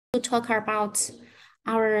talk about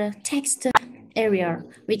our text area,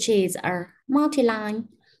 which is a multi-line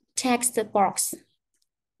text box.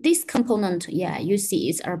 This component, yeah, you see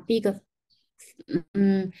is a big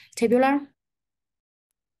tabular.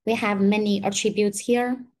 We have many attributes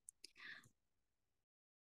here.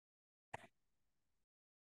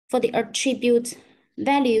 For the attribute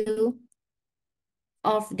value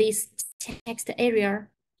of this text area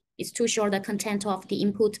is to show the content of the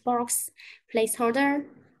input box. Placeholder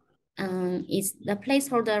is the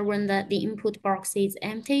placeholder when the input box is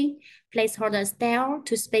empty. Placeholder style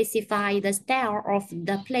to specify the style of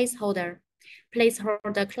the placeholder.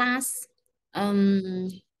 Placeholder class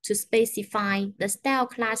to specify the style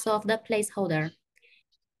class of the placeholder.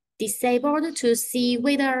 Disabled to see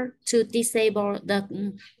whether to disable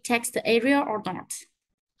the text area or not.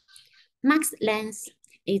 Max length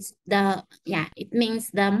is it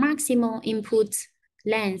means the maximum input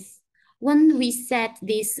length. When we set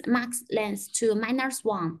this max length to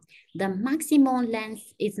 -1, the maximum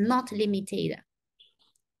length is not limited.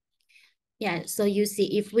 Yeah, so you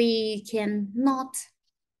see, if we cannot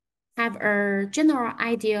have a general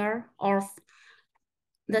idea of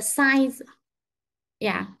the size,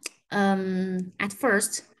 at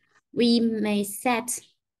first, we may set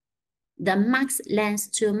the max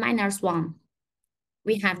length to -1.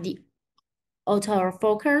 We have the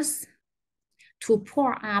autofocus to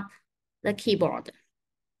pull up the keyboard.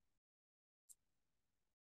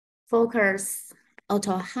 Focus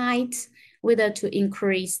auto height, whether to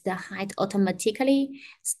increase the height automatically.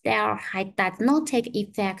 Style height does not take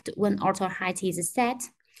effect when auto height is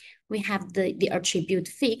set. We have the attribute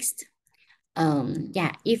fixed.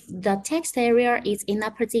 If the text area is in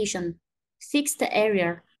a position, fixed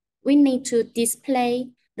area, we need to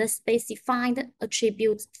display the specified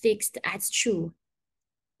attribute fixed as true.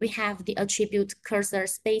 We have the attribute cursor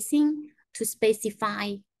spacing to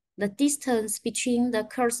specify the distance between the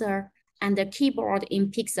cursor and the keyboard in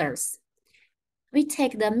pixels. We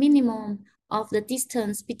take the minimum of the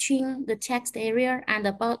distance between the text area and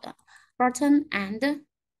the button and,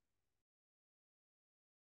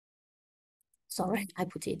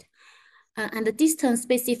 and the distance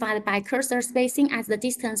specified by cursor spacing as the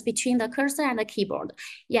distance between the cursor and the keyboard.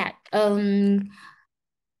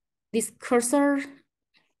 This cursor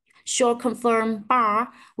show confirm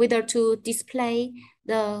bar whether to display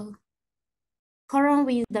the column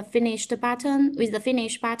with the finish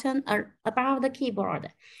button or above the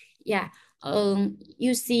keyboard.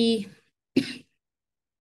 You see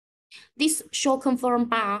this show confirm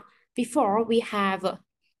bar. Before we have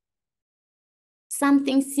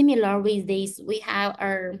something similar with this. We have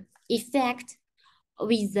an effect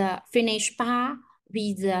with the finish bar,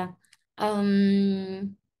 with the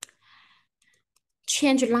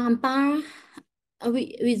change line bar,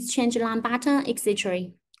 with change line button,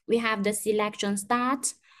 etc. We have the selection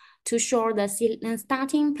start to show the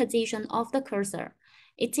starting position of the cursor.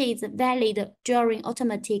 It is valid during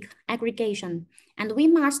automatic aggregation, and we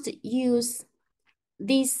must use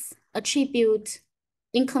this attribute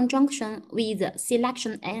in conjunction with the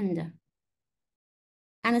selection end.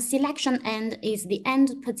 And the selection end is the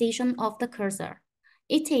end position of the cursor.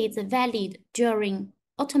 It is valid during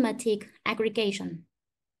automatic aggregation.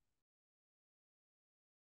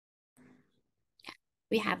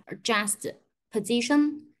 We have adjust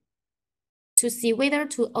position to see whether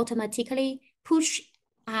to automatically push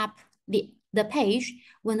up the page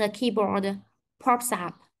when the keyboard pops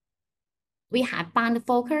up. We have bind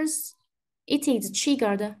focus. It is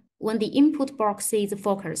triggered when the input box is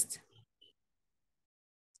focused.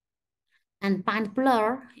 And bind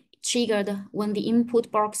blur triggered when the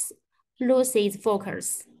input box loses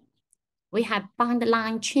focus. We have bind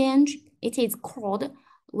line change. It is called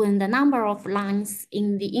when the number of lines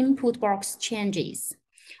in the input box changes.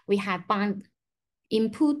 We have bind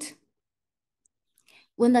input.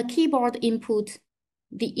 When the keyboard input,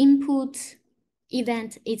 the input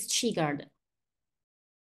event is triggered.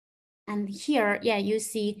 And here, you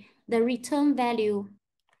see the return value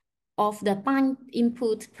of the bind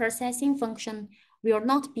input processing function will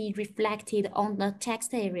not be reflected on the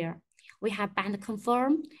text area. We have bind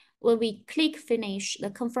confirm. When we click finish, the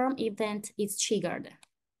confirm event is triggered.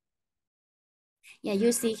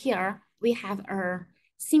 You see here, we have a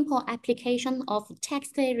simple application of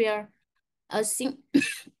text area.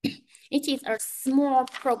 It is a small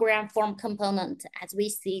program form component, as we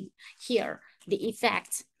see here, the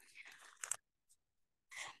effect.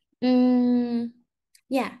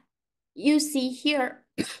 You see here,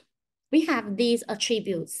 we have these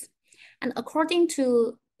attributes. And according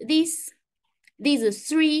to these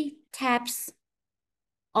 3 types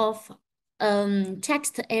of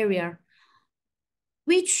text area,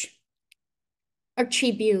 which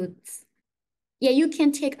attributes. Yeah, you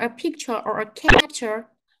can take a picture or a capture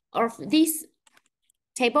of this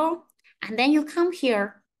table, and then you come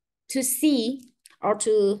here to see or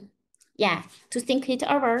to think it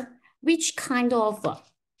over, which kind of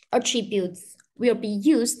attributes will be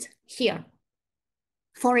used here.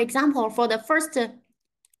 For example, for the first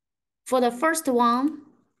one,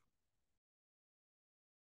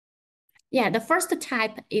 the first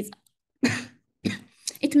type is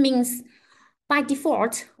it means by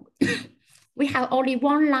default we have only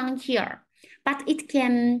one line here, but it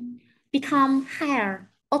can become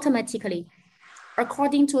higher automatically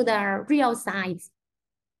according to the real size.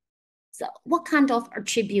 So what kind of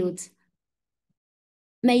attribute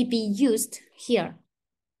may be used here?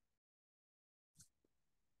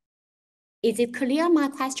 Is it clear, my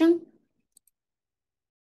question?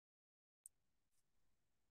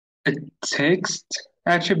 A text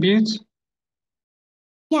attribute?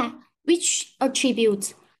 Yeah, which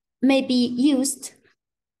attribute may be used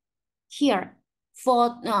here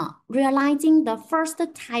for realizing the first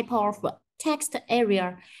type of text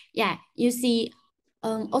area? Yeah, you see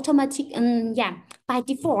automatic, by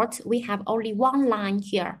default, we have only one line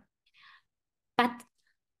here. But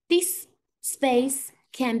this space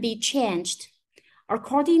can be changed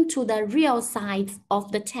according to the real size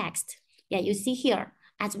of the text. Yeah, you see here,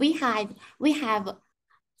 as we have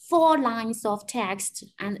 4 lines of text,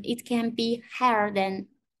 and it can be higher than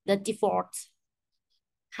the default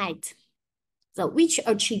height. So which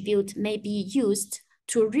attribute may be used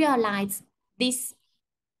to realize this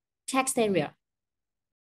text area?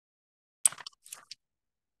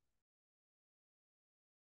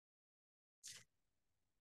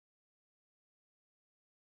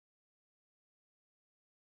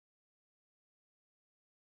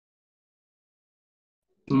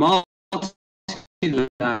 Multi-line.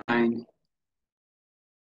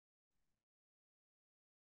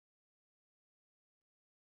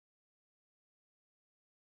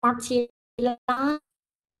 Multi-line.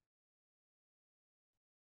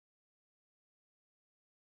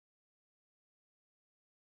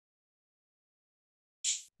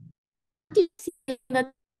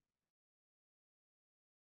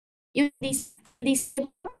 This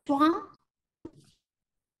one.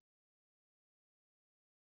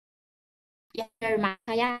 Yeah, very much.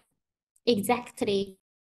 Yeah, exactly.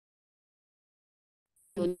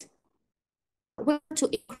 Where to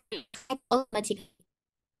increase automatically.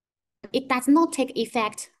 It does not take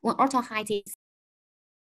effect when auto height is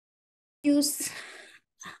use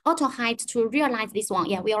auto height to realize this one.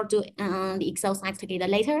 Yeah, we will do the exercise together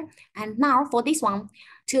later. And now for this one,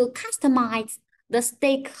 to customize the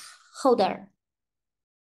stakeholder.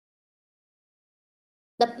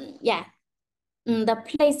 The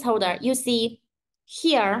placeholder, you see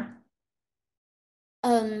here,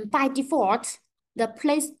 by default, the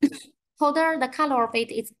placeholder, the color of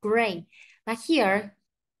it is gray, but here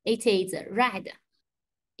it is red.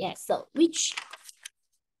 Yeah, so which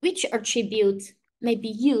attribute may be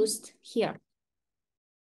used here?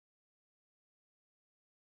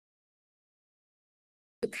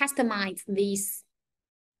 To customize this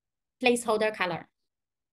placeholder color.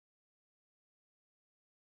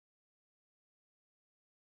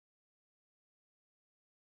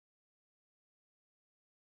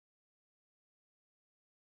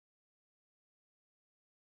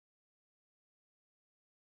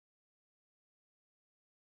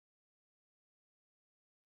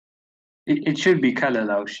 It should be color,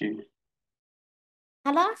 Laoshi.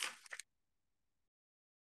 Color?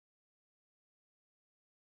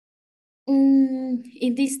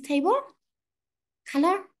 In this table,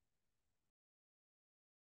 color?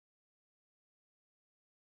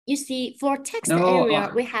 You see, for text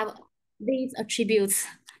area, we have these attributes.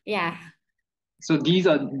 Yeah. So these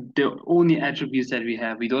are the only attributes that we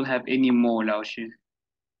have. We don't have any more, Laoshi.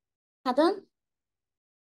 Pardon?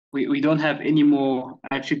 We don't have any more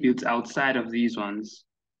attributes outside of these ones.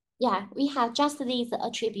 Yeah, we have just these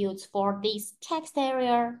attributes for this text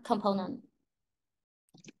area component.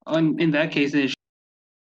 In that case,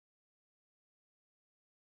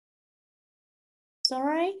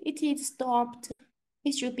 Sorry, it is stopped.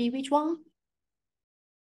 It should be which one?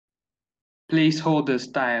 placeholder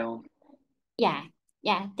style. Yeah,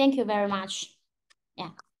 thank you very much. Yeah,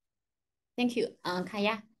 thank you,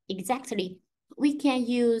 Kaya. Exactly. We can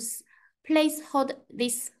use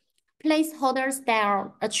this placeholder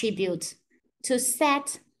style attribute to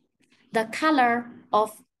set the color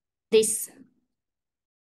of this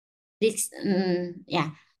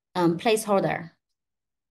placeholder.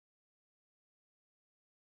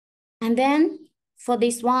 And then for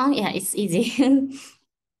this one, it's easy.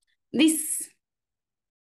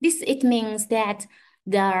 it means that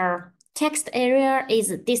the text area is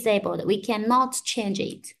disabled. We cannot change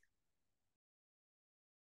it.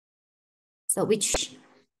 So which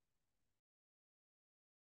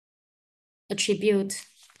attribute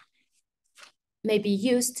may be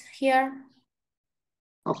used here?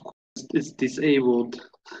 Of course, it's disabled.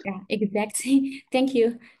 Yeah, exactly. Thank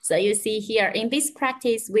you. So you see here in this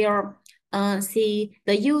practice, we'll see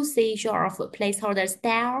the usage of placeholder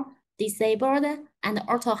style, disabled, and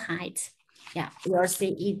auto height. Yeah, we'll see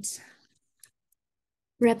it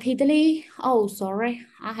rapidly. Oh, sorry,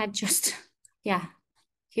 I had just, yeah,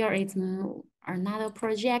 here is another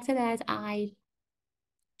project that I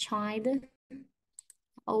tried.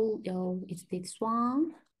 Oh, it's this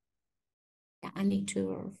one. Yeah, I need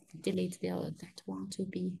to delete that one to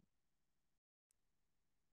be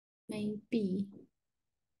maybe.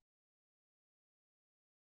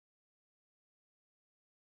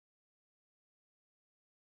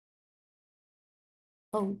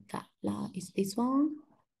 Oh, is this one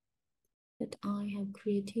that I have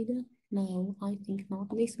created? No, I think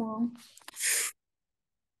not this one.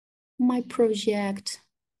 My project.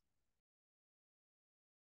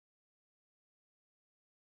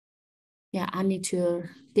 Yeah, I need to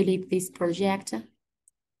delete this project.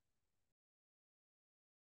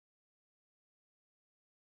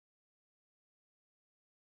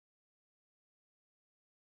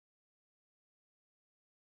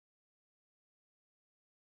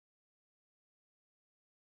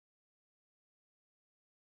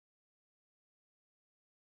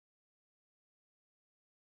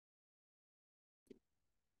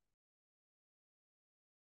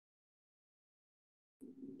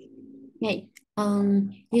 Okay,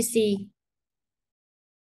 you see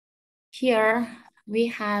here we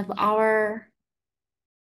have our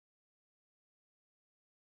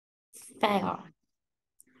file.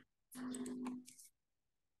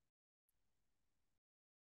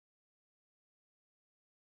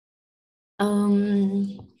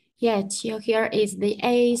 Yeah, here is the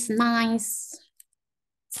 8th, 9th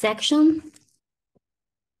section.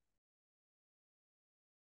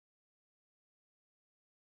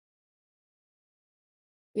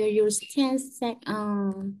 We'll use 10th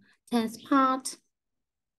part,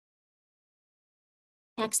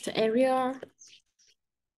 text area,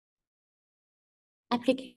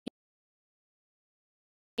 application.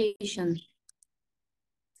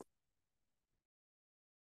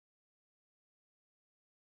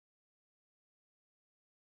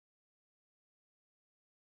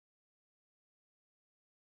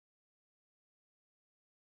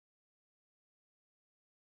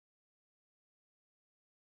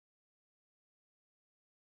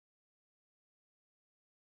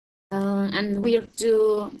 And we'll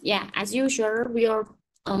do, yeah, as usual, we'll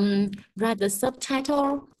write the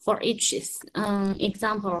subtitle for each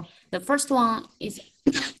example. The first one is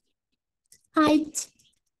height,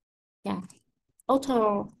 yeah,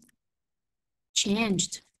 auto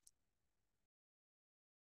changed.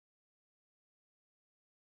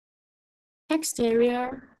 Text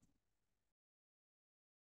area,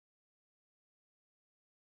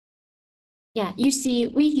 yeah, you see,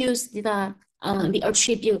 we use the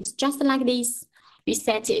attribute just like this. We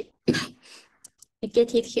set it, we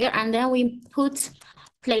get it here, and then we put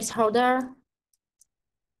placeholder.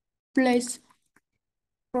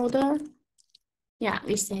 Yeah,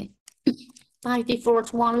 we say by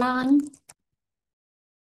default one line.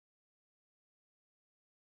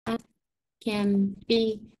 That can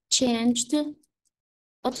be changed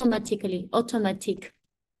automatically. Automatic.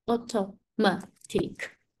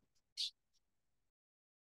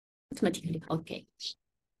 Okay.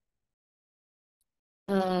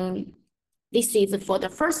 This is for the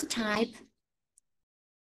first type.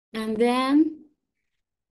 And then,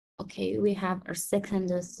 okay, we have a second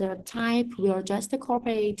and third type. We'll just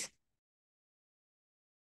incorporate.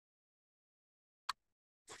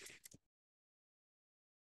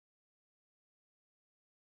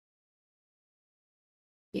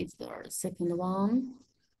 It's the second one.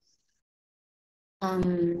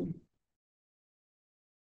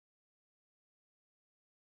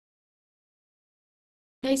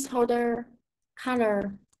 Placeholder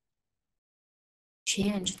color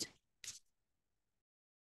changed.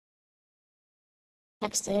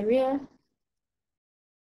 Text area.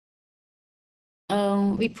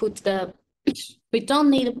 We put the, we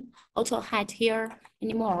don't need auto height here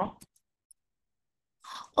anymore.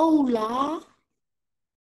 Oh la.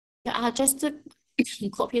 Yeah, I just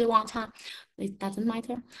copied one time. It doesn't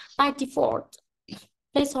matter. By default,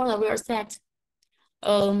 placeholder will set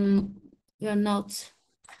will not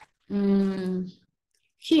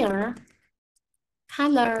here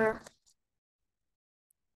color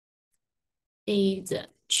is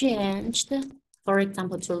changed, for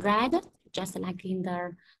example, to red, just like in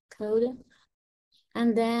the code.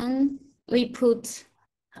 And then we put,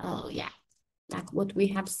 like what we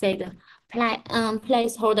have said,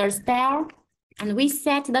 placeholders there, and we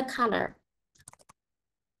set the color.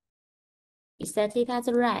 We set it as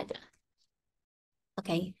red.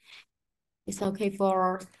 Okay, it's okay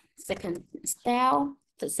for second style,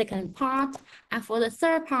 the second part, and for the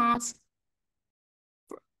third part,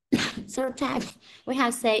 third type, we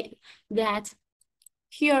have said that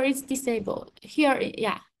here is disabled. Here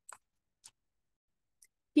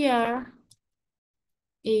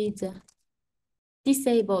is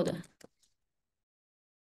disabled.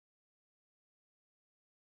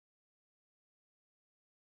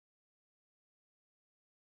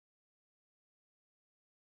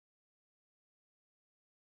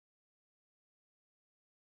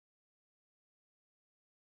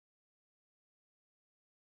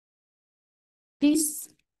 This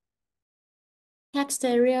text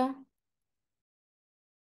area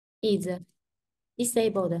is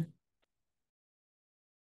disabled.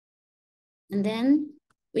 And then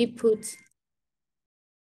we put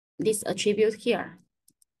this attribute here.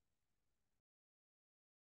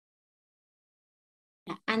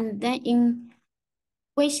 And then in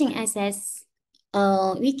Qing SS,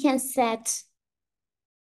 we can set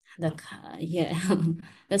the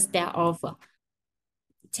the style of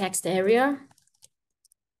text area.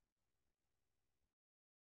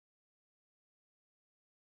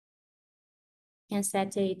 Can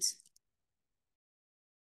set it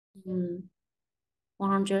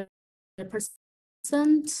 100%,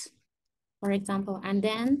 for example, and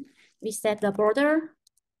then we set the border.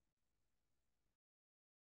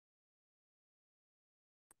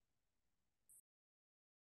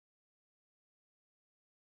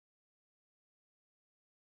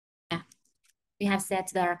 Yeah, we have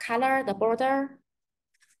set the color, the border,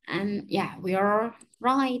 and yeah, we are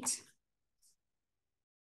right.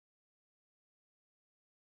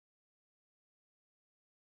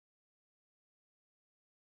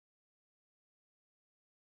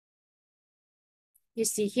 You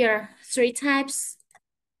see here, 3 types.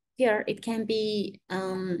 Here it can be,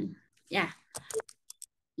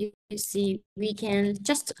 you see, we can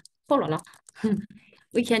just follow.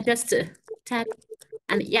 We can just type,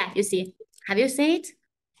 and yeah, you see, have you seen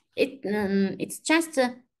it? It's just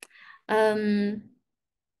the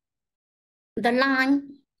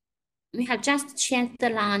line. We have just changed the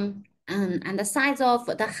line, and the size of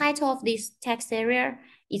the height of this text area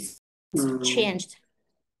is changed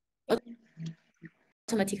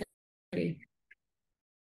automatically.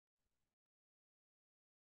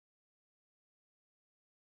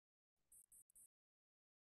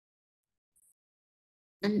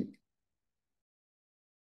 And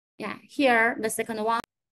yeah, here, the second one,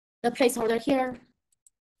 the placeholder here,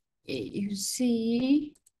 you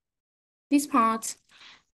see this part,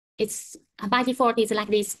 it's by default, it's like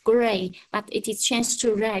this gray, but it is changed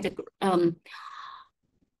to red,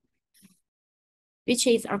 which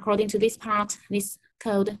is according to this part, this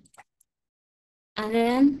code. And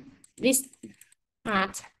then this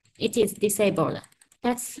part, it is disabled.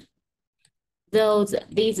 That's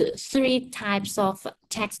these 3 types of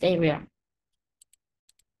text area.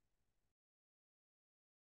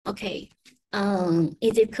 Okay,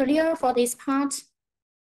 is it clear for this part?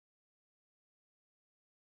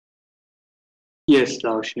 Yes,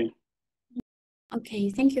 Lao Shi. Okay,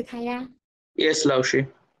 thank you, Kaya. Yes, Lao Shi.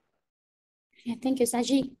 Yeah, thank you,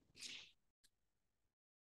 Saji.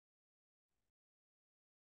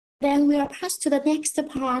 Then we'll pass to the next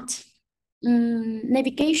part,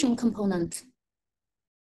 navigation component.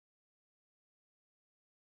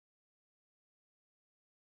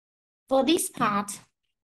 For this part,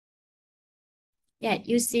 yeah,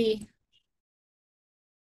 you see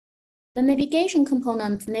the navigation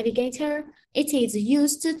component navigator, it is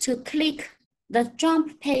used to click the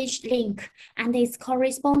jump page link, and its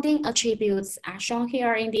corresponding attributes are shown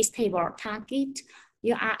here in this table: target,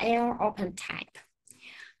 URL, open type.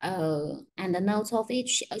 And the notes of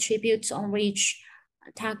each attribute on which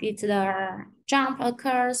target the jump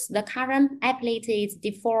occurs. The current applet is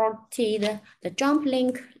defaulted the jump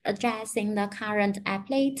link addressing the current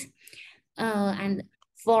applet. And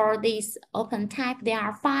for this open type, there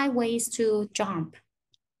are 5 ways to jump.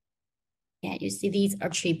 Yeah, you see these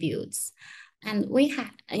attributes. And we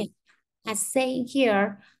have, as saying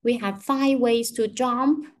here, we have 5 ways to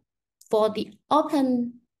jump for the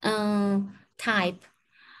open type.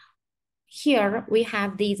 Here we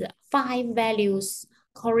have these 5 values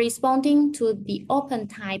corresponding to the open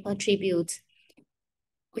type attribute.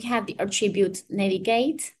 We have the attribute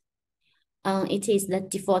navigate, it is the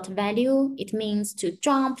default value. It means to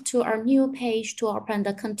jump to a new page to open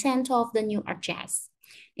the content of the new address.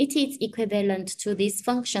 It is equivalent to this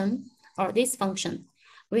function or this function.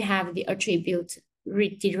 We have the attribute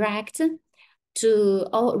redirect to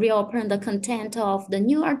reopen the content of the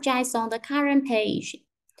new address on the current page.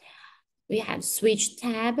 We have switch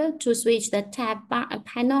tab to switch the tab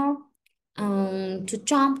panel to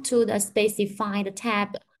jump to the specified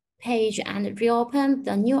tab page and reopen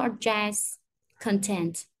the new address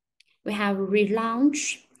content. We have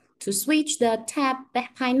relaunch to switch the tab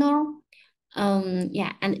panel. And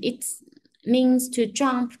it means to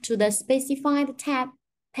jump to the specified tab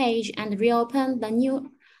page and reopen the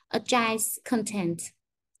new address content.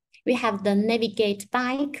 We have the navigate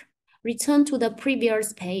back, return to the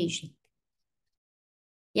previous page.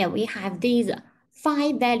 Yeah, we have these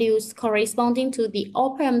 5 values corresponding to the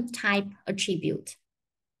open type attribute.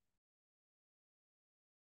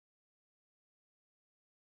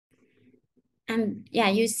 And yeah,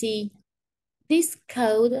 you see this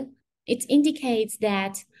code, it indicates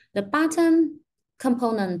that the button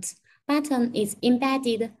is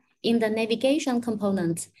embedded in the navigation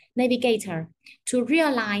component, navigator, to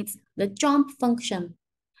realize the jump function.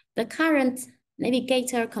 The current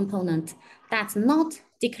navigator component does not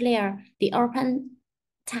declare the open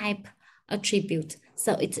type attribute.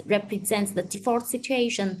 So it represents the default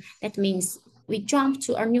situation. That means we jump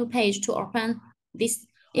to a new page to open this.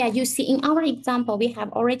 Yeah, you see in our example, we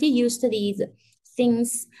have already used these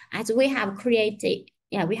things as we have created.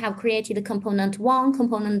 Yeah, we have created component 1,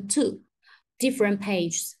 component 2, different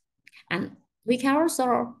pages. And we can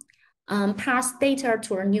also pass data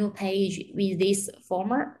to a new page with this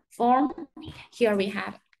form. Here we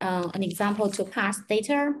have an example to pass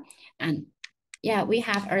data. And yeah, we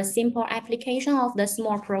have a simple application of the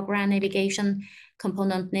small program navigation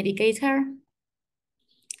component navigator.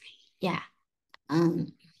 Yeah.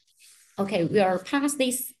 Okay, we are past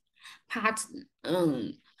this part.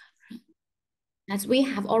 As we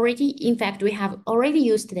have already, in fact, we have already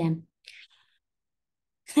used them.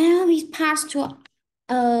 Now we pass to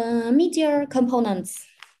media components.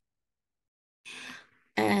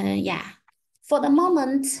 Yeah, for the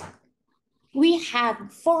moment, we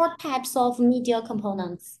have 4 types of media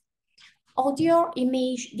components: audio,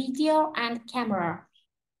 image, video, and camera.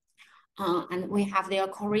 And we have their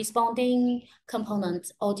corresponding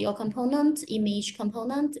components: audio component, image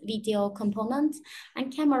component, video component,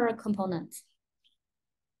 and camera component.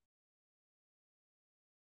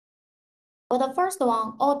 For the first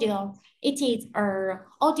one, audio, it is our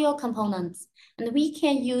audio component, and we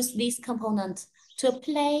can use this component to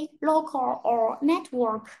play local or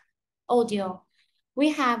network audio. We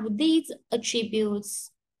have these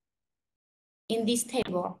attributes in this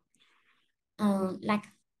table, like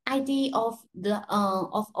ID of the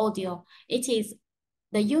of audio. It is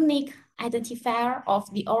the unique identifier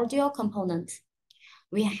of the audio component.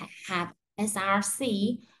 We have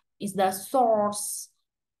SRC is the source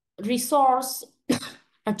resource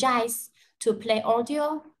address to play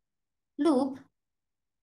audio, loop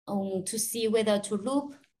to see whether to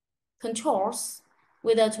loop controls,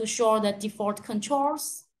 whether to show the default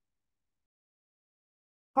controls.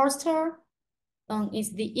 Poster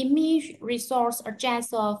is the image resource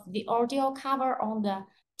address of the audio cover on the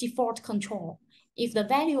default control. If the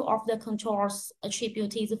value of the control's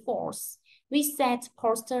attribute is false, we set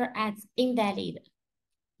poster as invalid.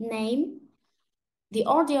 Name, the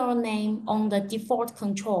audio name on the default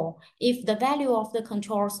control. If the value of the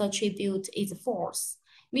control's attribute is false,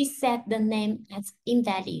 we set the name as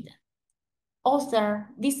invalid. Author,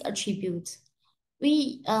 this attribute.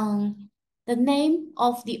 The name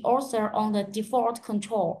of the author on the default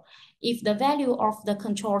control. If the value of the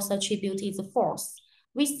control's attribute is false,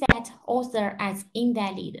 we set author as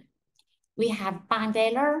invalid. We have bind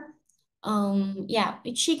error.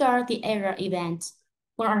 We trigger the error event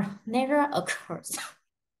where an error occurs.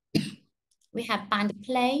 We have bind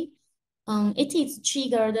play. It is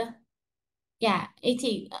triggered. Yeah,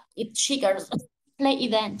 it triggers a play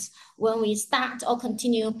event when we start or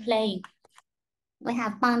continue playing. We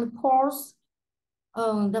have bind pause.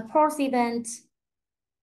 The pause event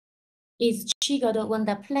is triggered when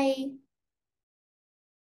the play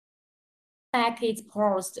back is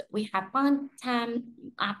paused. We have bind time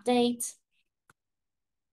update.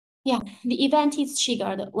 Yeah, the event is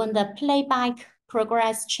triggered when the playback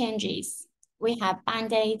progress changes. We have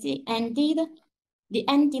bind ended. The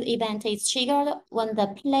ended event is triggered when the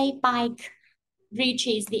playback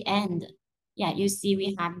reaches the end. Yeah, you see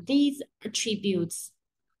we have these attributes,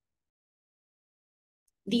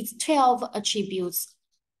 these 12 attributes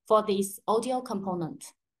for this audio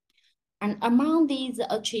component. And among these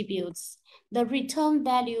attributes, the return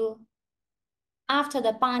value after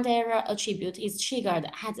the bind error attribute is triggered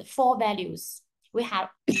has 4 values. We have,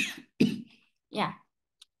 yeah,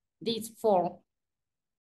 these 4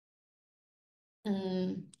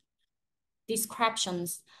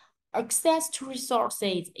 descriptions. Access to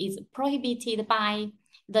resources is prohibited by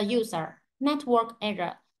the user, network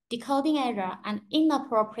error, decoding error, and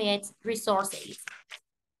inappropriate resources.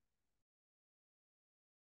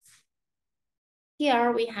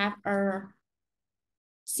 Here we have a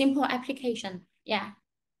simple application. Yeah,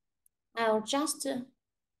 I'll just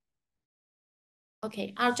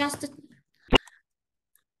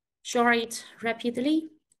show it rapidly.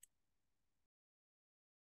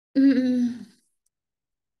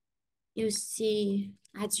 You see,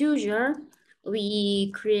 as usual,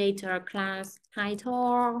 we create a class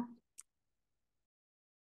title.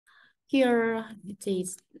 Here it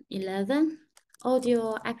is 11,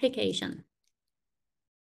 audio application.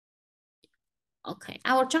 Okay,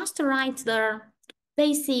 I will just write the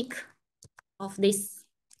basic of this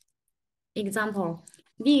example.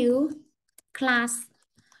 View class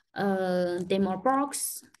demo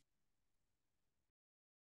box.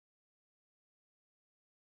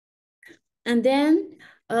 And then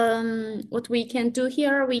what we can do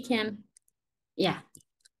here, we can,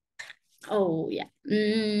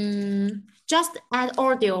 just add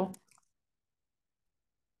audio.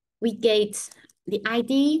 We get the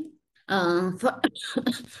ID for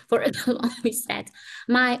we set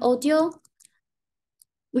my audio.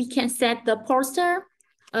 We can set the poster.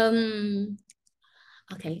 Okay,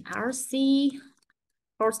 RC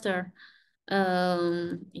poster.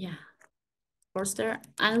 Poster.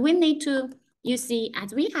 And we need to, you see,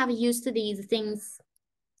 as we have used these things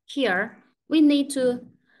here, we need to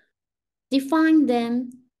define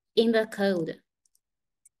them in the code.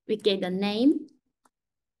 We get the name.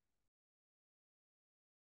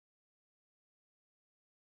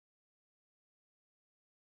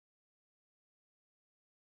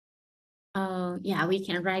 We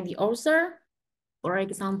can write the author, for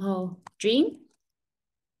example, Jing.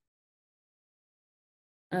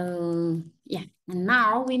 And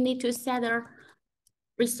now we need to set a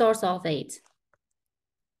resource of it.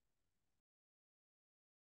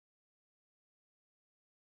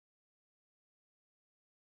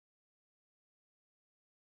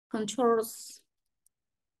 Controls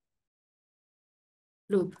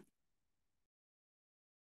loop.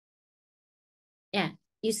 Yeah,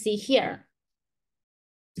 you see here,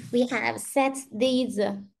 we have set these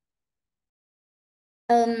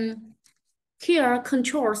here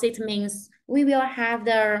controls. It means we will have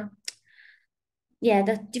the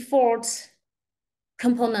default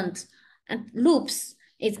component, and loops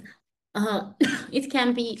is it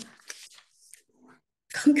can be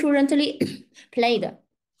concurrently played.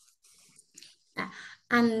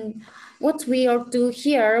 And what we'll do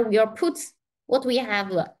here, we'll put what we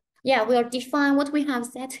have. We'll define what we have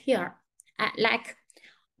set here, like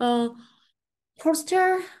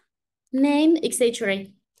poster name, etc.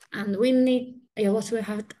 And we need what we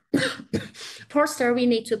have poster. We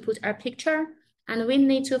need to put a picture, and we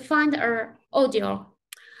need to find our audio.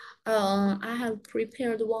 I have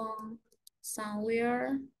prepared one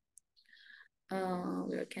somewhere.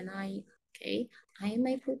 Where can I? Okay, I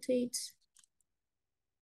may put it.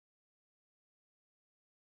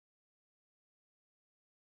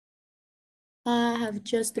 I have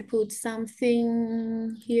just put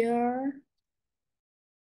something here.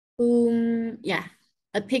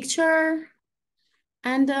 A picture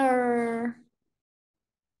and a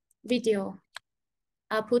video.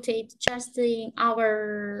 I'll put it just in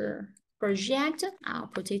our project. I'll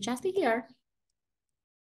put it just here.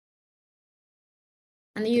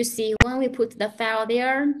 And you see when we put the file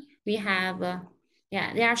there, we have,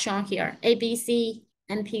 they are shown here, ABC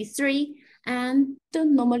and P3. And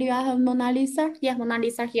normally I have Mona Lisa. Yeah, Mona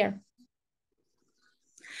Lisa here.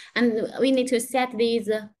 And we need to set these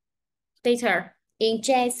data in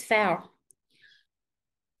JS file.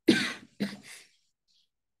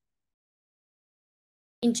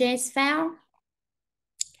 In JS file,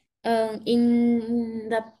 in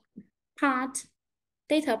the part,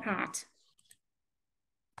 data part.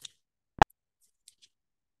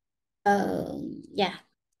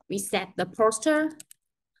 We set the poster.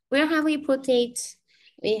 Where have we put it?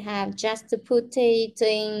 We have just put it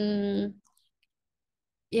in,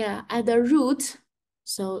 at the root.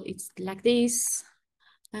 So it's like this.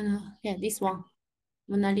 And this one,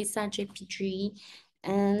 Mona Lisa JPG.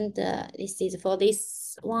 And this is for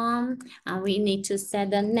this one. And we need to set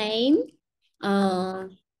the name. What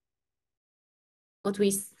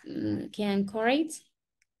we can call it?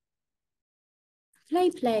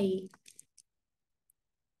 Play.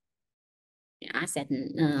 I said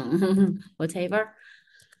no, whatever.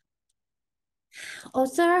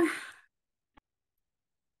 Also,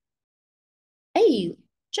 hey,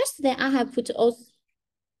 just that I have put also.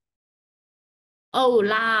 Oh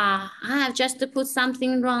la, I have just put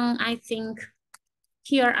something wrong, I think.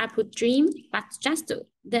 Here I put dream, but just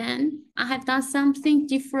then I have done something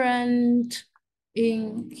different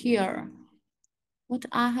in here. What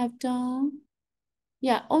I have done?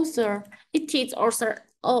 Yeah, author. It is also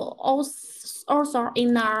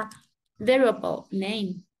in our variable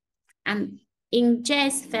name. And in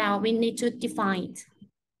JS file, we need to define it.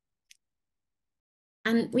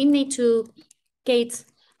 And we need to get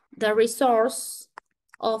the resource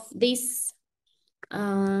of this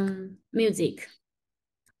music.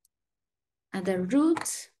 And the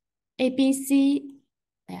root, ABC,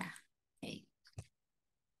 yeah, okay.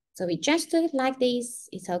 So we just do it like this,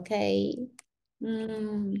 it's okay.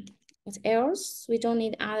 What else? We don't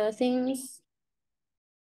need other things.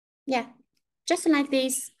 Yeah, just like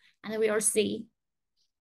this, and we will see.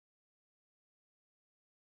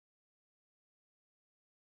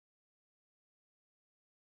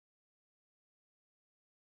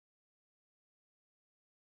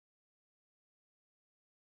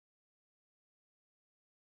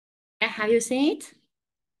 Have you seen it?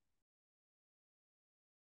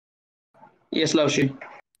 Yes, Laoshi.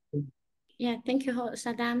 Yeah, thank you,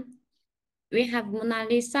 Saddam. We have Mona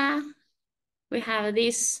Lisa. We have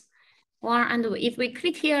this one, and if we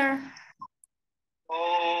click here,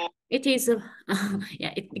 it is,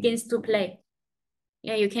 yeah, it begins to play.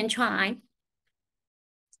 Yeah, you can try.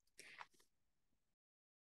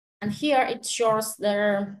 And here it shows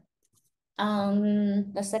the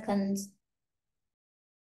second.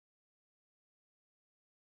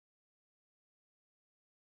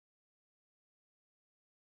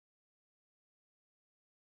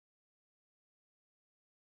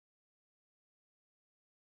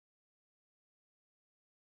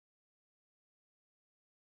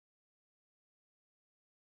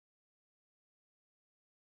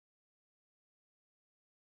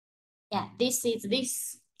 Yeah, this is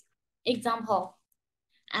this example.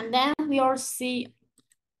 And then we'll see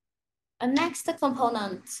a next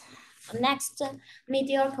component, a next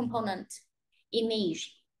media component,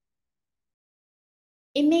 image.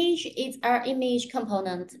 Image is our image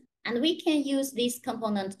component, and we can use this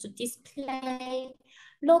component to display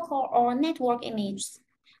local or network images.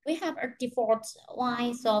 We have a default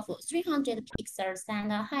width of 300 pixels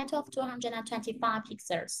and a height of 225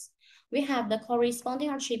 pixels. We have the corresponding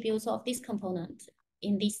attributes of this component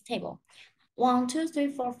in this table. 1, 2,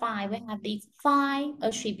 3, 4, 5, we have these 5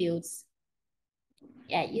 attributes.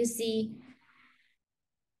 Yeah, you see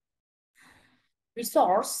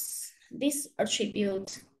resource, this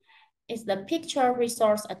attribute is the picture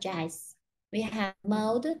resource adjust. We have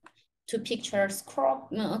mode to pictures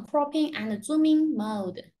cropping and zooming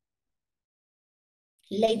mode.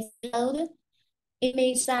 Lazy load,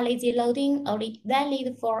 image lazy loading, only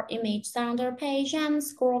valid for image sounder page and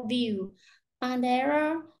scroll view. Find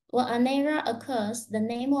error, when an error occurs, the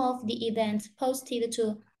name of the event posted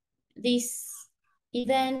to this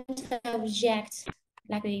event object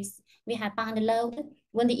like this. We have bind load.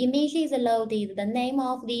 When the image is loaded, the name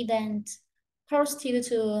of the event posted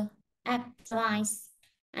to app device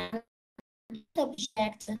and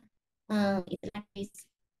object is like this.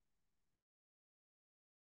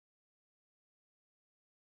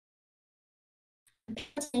 Pay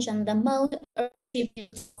attention, the mode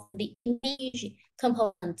attribute of the image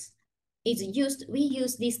component is used. We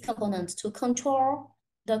use this component to control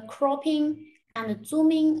the cropping and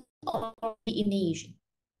zooming of the image.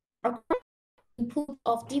 Input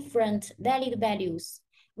of different valid values.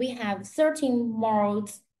 We have 13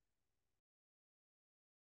 modes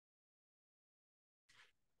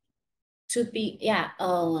to be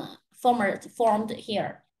formed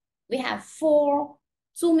here. We have 4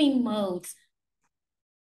 zooming modes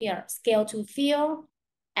here: scale to fill,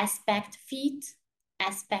 aspect fit,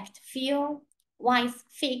 aspect fill, width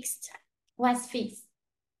fixed, width fixed.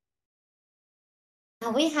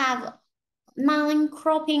 Now we have 9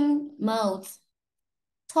 cropping modes: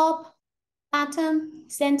 top, bottom,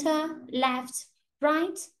 center, left,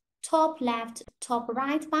 right, top left, top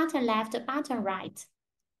right, bottom left, bottom right.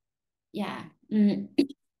 Yeah.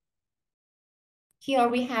 Here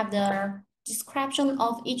we have the description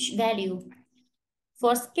of each value.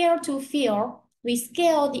 For scale to fill, we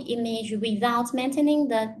scale the image without maintaining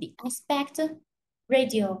the aspect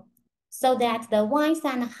ratio so that the width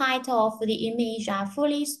and height of the image are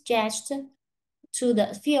fully stretched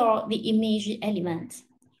to fill the image element.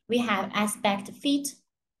 We have aspect fit.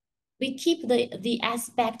 We keep the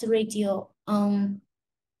aspect ratio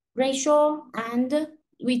ratio, and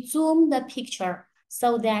we zoom the picture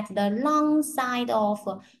so that the long side of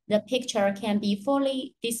the picture can be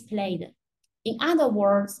fully displayed. In other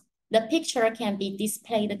words, the picture can be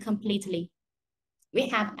displayed completely. We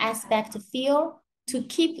have aspect fill to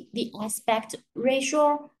keep the aspect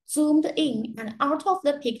ratio zoomed in and out of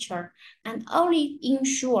the picture and only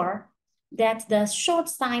ensure that the short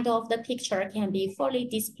side of the picture can be fully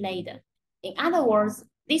displayed. In other words,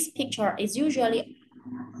 this picture is usually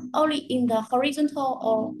only in the horizontal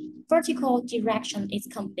or vertical direction is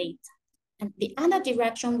complete, and the other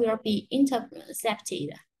direction will be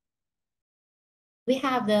intercepted. We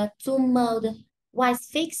have the zoom mode width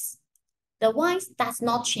fix. The width does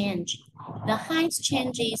not change. The height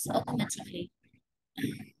changes automatically.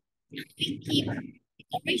 We keep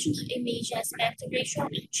the original image aspect ratio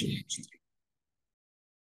unchanged.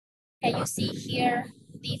 Can you see here?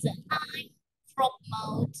 These high crop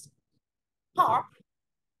mode top.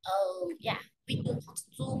 Yeah, we do not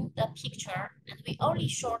zoom the picture and we only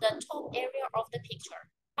show the top area of the picture.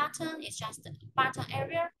 Bottom is just the bottom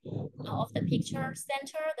area of the picture,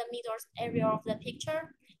 center, the middle area of the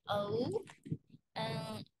picture.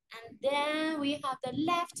 And then we have the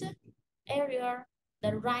left area,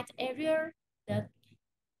 the right area, the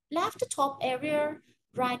left top area,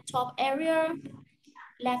 right top area,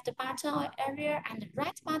 left bottom area, and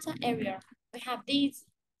right bottom area. We have these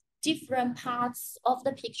different parts of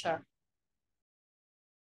the picture.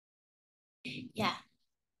 Yeah.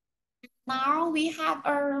 Now we have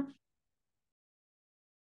a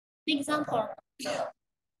example. It's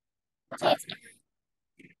a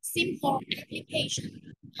simple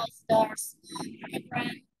application of the small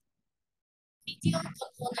program video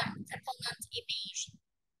component image.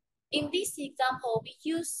 In this example, we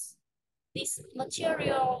use this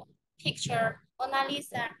material picture Mona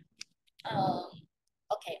Lisa.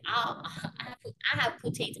 Okay, I have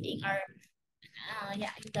put it in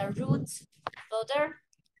in the root folder,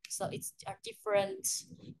 so it's a different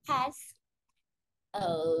path.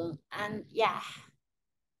 And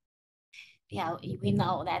we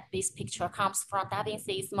know that this picture comes from Da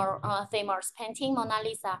Vinci's famous painting Mona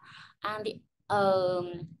Lisa, and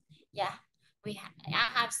I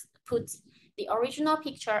have put the original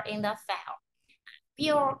picture in the file.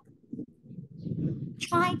 We'll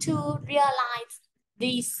try to realize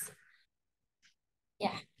this.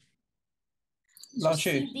 Yeah.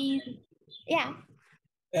 Laoshi, yeah.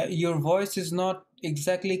 Your voice is not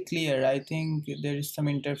exactly clear. I think there is some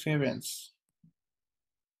interference.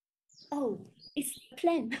 Oh, it's the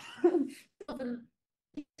plan.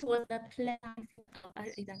 It was the plan.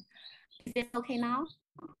 Is it okay now?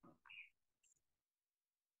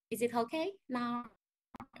 Is it okay now?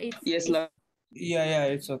 Yes, yeah,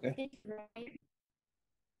 it's okay. Right?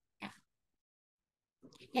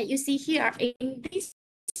 Yeah, you see here in this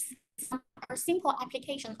a simple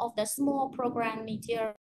application of the small program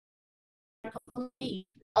material.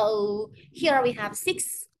 Here we have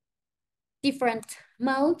 6 different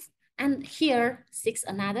modes, and here 6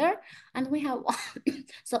 another, and we have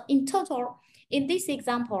so in total, in this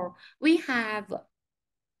example, we have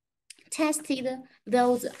tested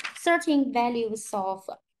those 13 values of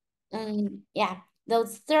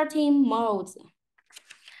those 13 modes.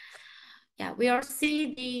 Yeah, we'll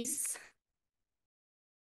see these.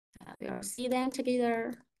 We'll see them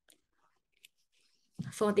together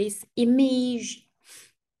for this image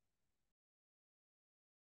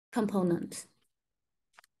component.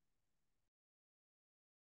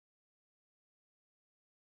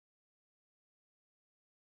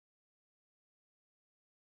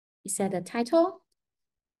 Is that the title?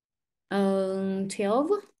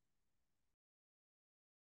 12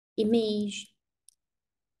 image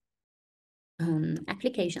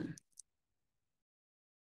application.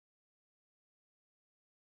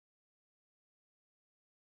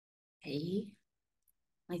 Okay,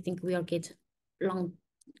 I think we'll get long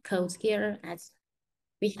codes here as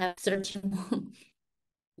we have 13.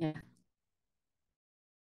 Yeah.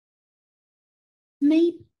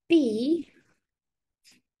 Maybe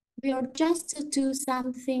we'll just do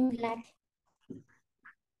something like,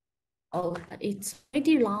 oh, it's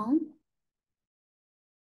pretty long.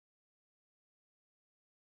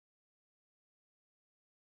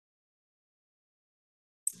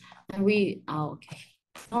 And okay.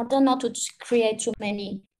 In order not to create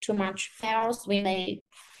too much files, we may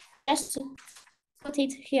just put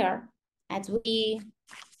it here as we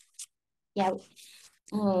have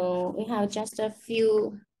just a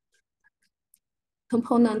few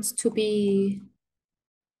components to be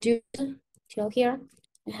due till here.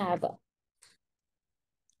 We have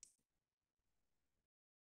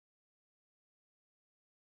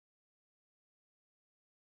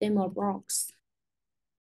demo box.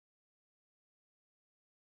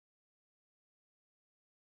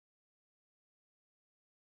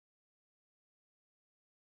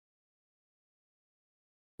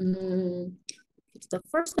 It's the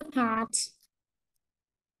first part.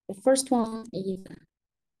 The first one is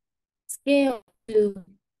scale to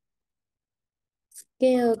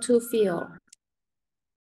fill.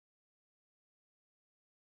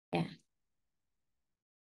 Yeah.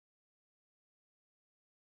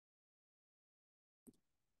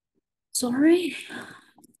 Sorry.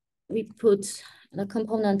 We put the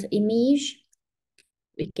component image.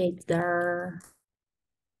 We get the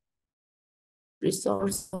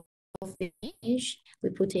resource of the image. We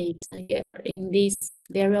put it here in this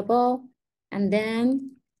variable, and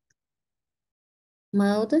then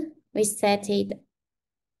mode, we set it,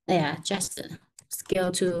 just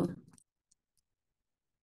scale to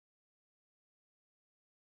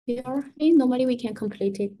here. Okay, normally we can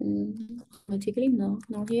complete it automatically. No,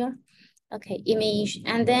 not here. Okay, image,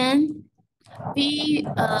 and then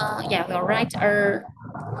we'll write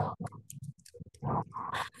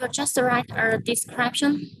we'll just write a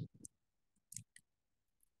description.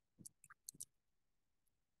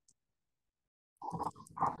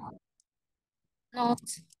 Not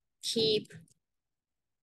keep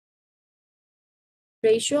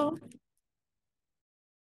ratio.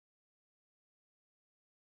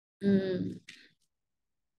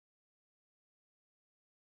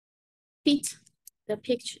 Fit the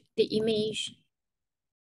picture, the image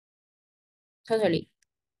totally.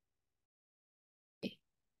 Okay.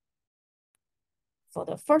 For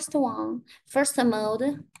the first one, first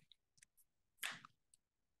mode,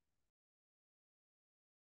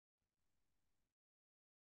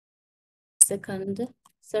 second,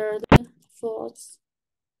 third, fourth,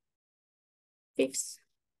 fifth.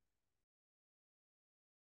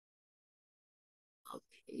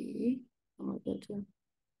 Okay,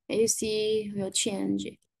 you see, we'll change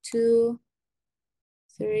 2,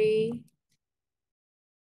 3,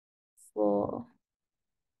 4,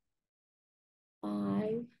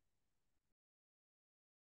 5.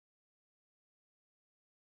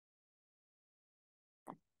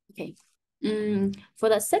 Okay. For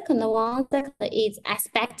the second one, second is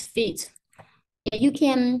aspect fit. You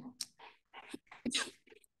can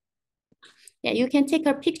take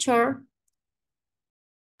a picture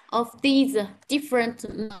of these different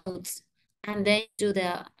modes, and then you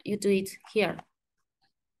do it here.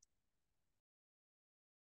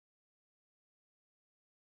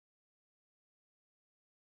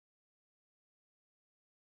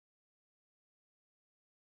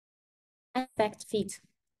 Aspect fit.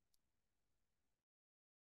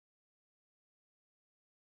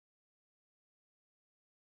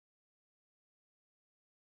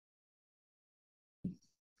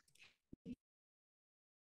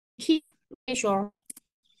 Keep ratio.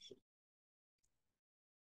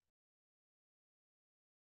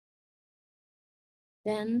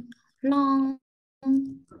 Then long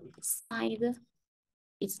side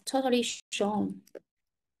is totally shown.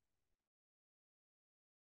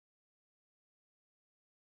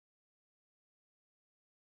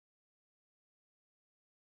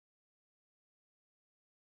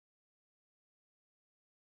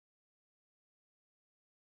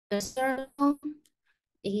 The third one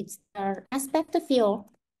is the aspect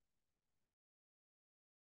fill.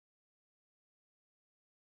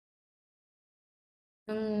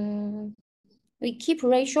 We keep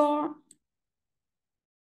ratio.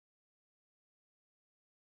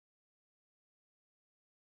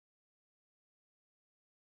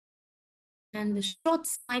 And the short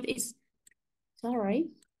side is,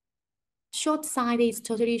 short side is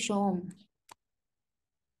totally shown.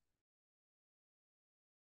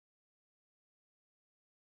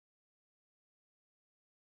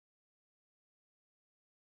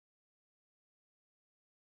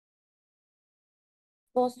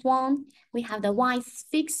 Fourth one, we have the Y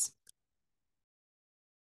fix.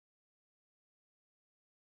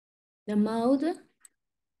 The mode.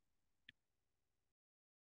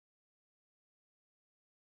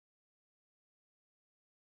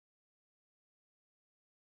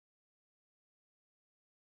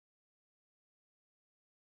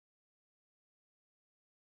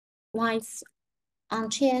 Y is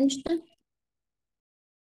unchanged.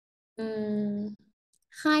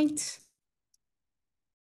 Height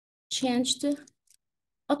changed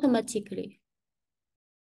automatically.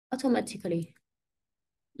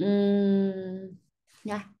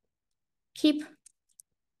 Yeah. Keep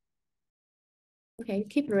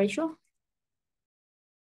ratio.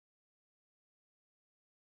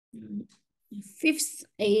 Fifth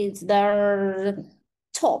is the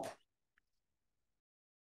top.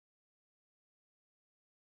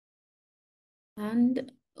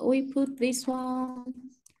 And we put this one.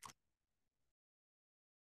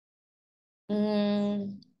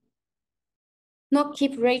 Not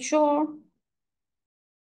keep ratio.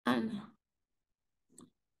 And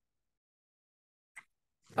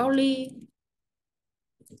only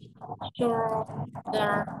show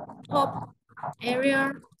the top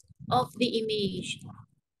area of the image.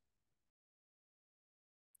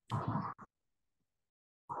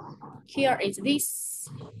 Here is this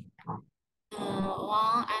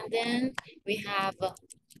one, and then we have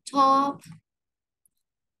top,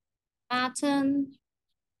 bottom,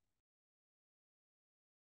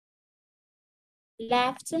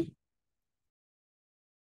 left,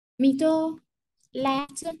 middle,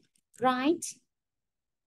 left, right.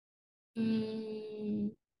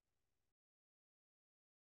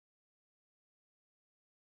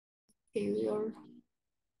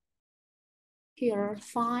 Here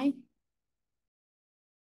 5,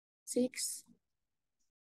 6,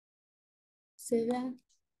 7,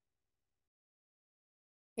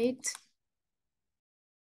 8,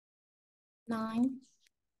 9.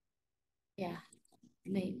 Yeah,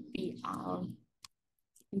 maybe I'll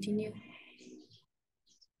continue.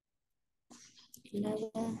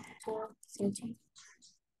 11, 12, 13.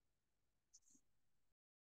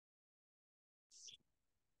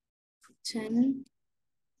 10,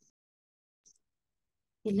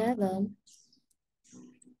 11,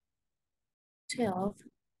 12,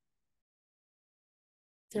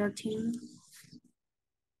 13.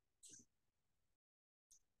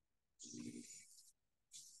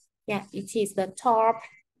 Yeah, it is the top.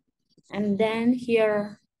 And then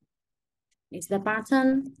here is the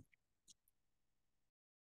bottom.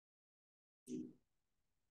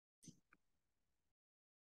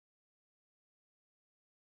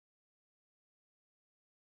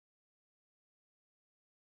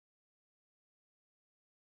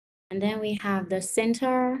 And then we have the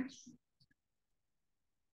center.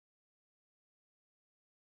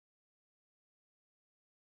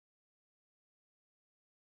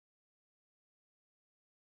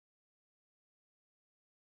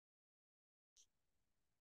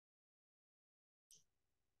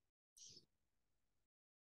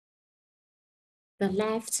 The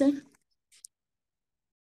left.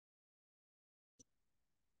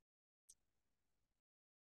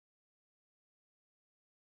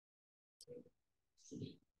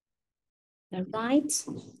 The right.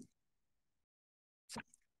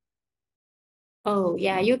 Oh,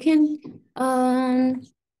 yeah, you can,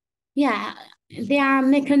 yeah, they are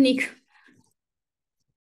mechanic.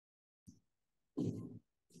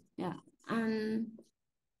 Yeah,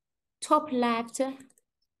 top left.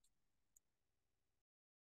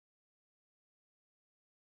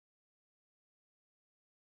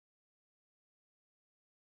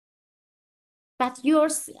 But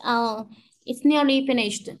yours, it's nearly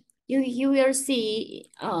finished. You will see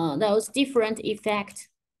those different effects.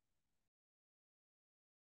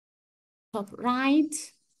 Top right.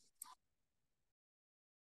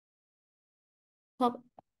 Top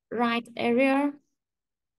right area.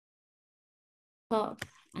 Top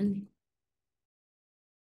and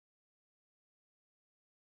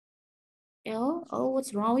oh,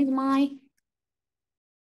 what's wrong with my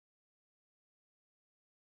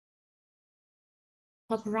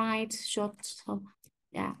top right short top?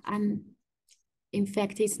 Yeah, and in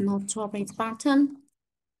fact, it's not top, it's bottom.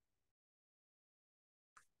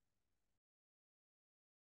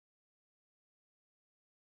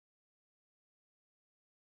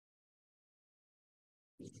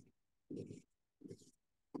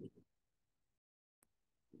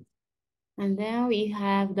 And then we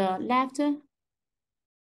have the left.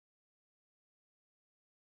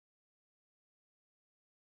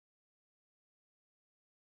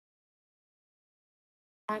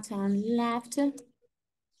 Button left.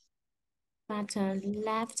 Button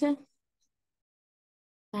left.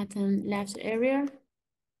 Button left area.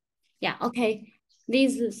 Yeah, okay.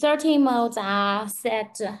 These 13 modes are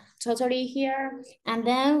set totally here. And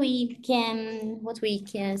then we can, what we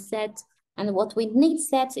can set and what we need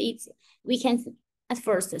set is, we can at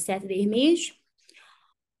first set the image.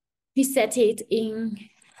 We set it in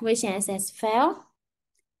WeChat file.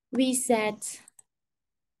 We set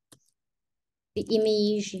the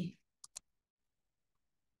image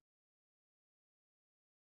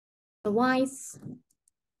width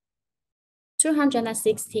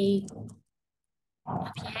 260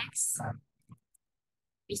 px.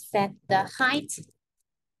 We set the height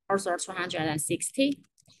also 260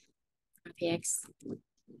 px.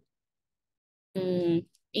 In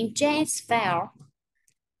JS file,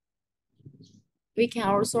 we can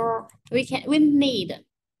also we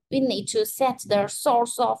need to set the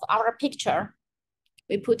source of our picture.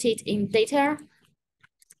 we put it in data.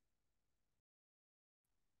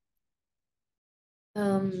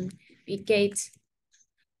 We get,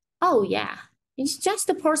 oh yeah, it's just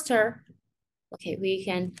a poster. Okay, we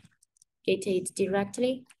can get it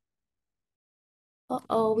directly.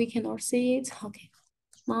 Uh-oh, we cannot see it. Okay,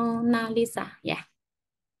 Mona Lisa, yeah.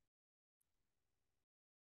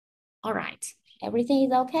 All right, everything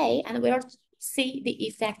is okay, and we'll see the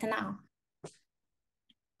effect now.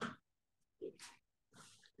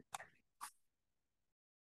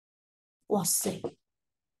 Let's see.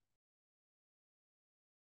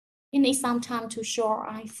 You need some time to show,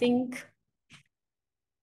 I think.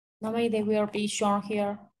 Normally they will be shown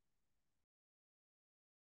here.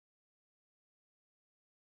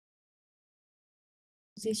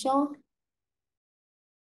 Is it shown?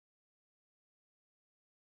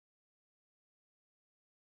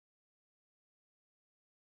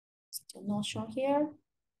 Still not shown here.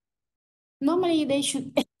 Normally they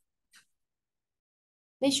should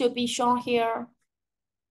be shown here.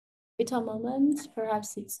 Wait a moment,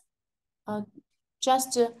 perhaps it's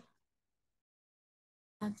just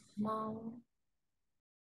at now.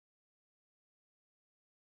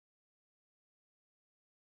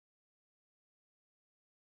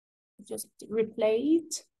 Just replay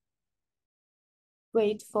it.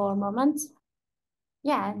 Wait for a moment.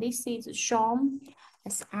 Yeah, this is shown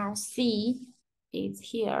as RC is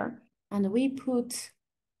here. And we put,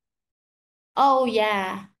 oh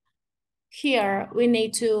yeah, here we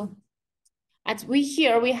need to,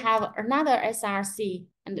 here we have another SRC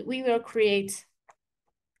and we will create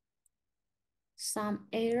some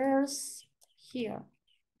errors here.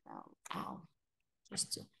 Oh,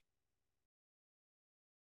 just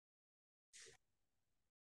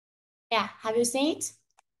yeah, have you seen it?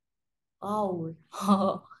 Oh,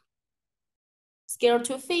 scale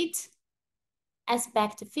to fit,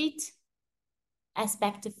 aspect fit,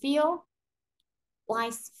 aspect fill,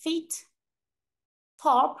 wise fit,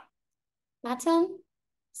 top, button,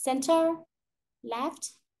 center,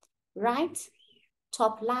 left, right,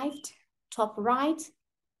 top left, top right,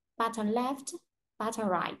 button left, button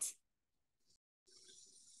right.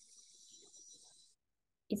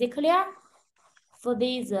 Is it clear? For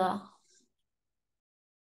these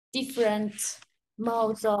different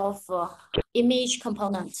modes of image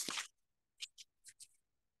components.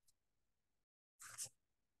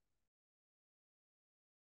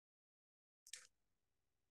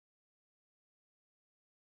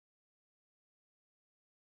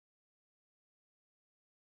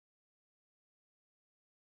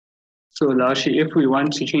 So Laoshi, if we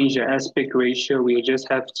want to change the aspect ratio, we just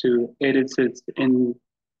have to edit it in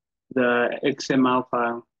the XML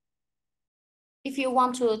file. If you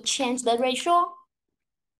want to change the ratio,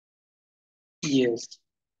 yes.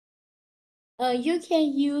 You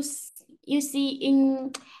can use, you see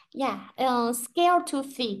in, yeah, scale to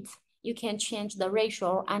fit, you can change the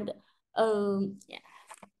ratio and yeah,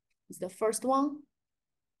 it's the first one.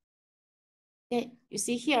 Okay, you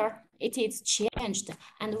see here, it is changed.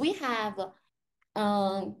 And we have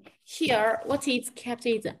here, what is kept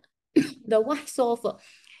is the width of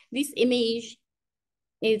this image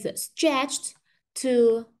is stretched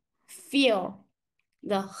to fill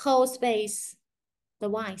the whole space, the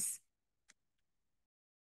width.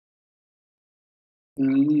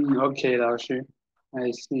 Okay, Laoshi,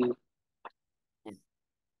 I see.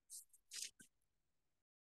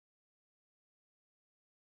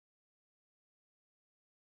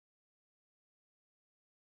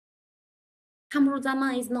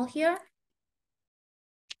 Kamruzama is not here.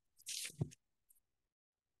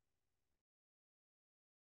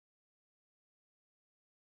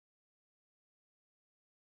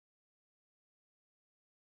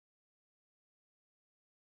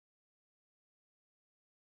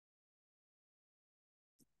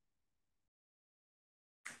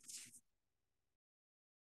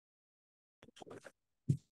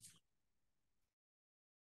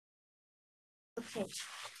 Okay.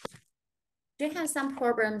 Do you have some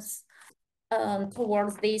problems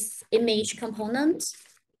towards this image component?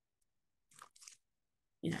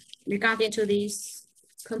 Yeah, regarding to this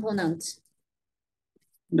component.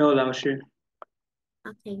 No, Laoshi.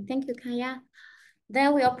 Okay, thank you, Kaya.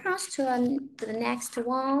 Then we'll pass to the next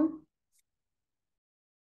one.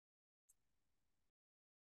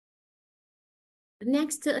 The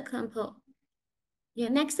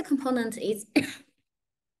next component is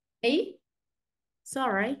A.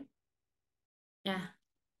 Sorry. Yeah.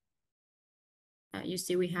 You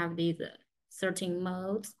see, we have these 13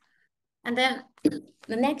 modes. And then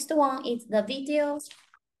the next one is the video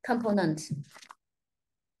component.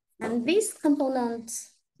 And this component,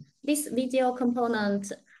 this video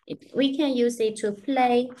component We can use it to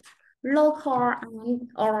play local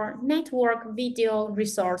or network video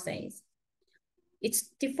resources. Its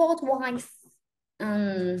default width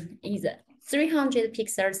is 300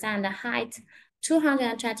 pixels and height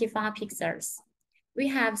 225 pixels. We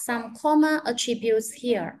have some common attributes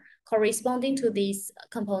here corresponding to this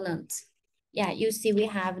component. Yeah, you see we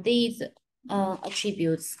have these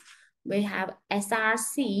attributes. We have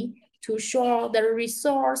SRC to show the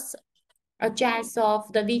resource address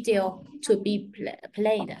of the video to be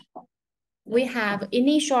played. We have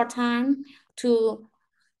initial time to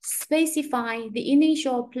specify the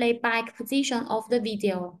initial playback position of the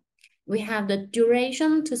video. We have the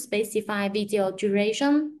duration to specify video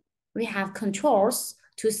duration. We have controls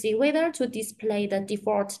to see whether to display the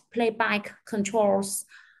default playback controls,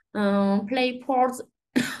 play pause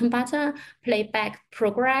button, playback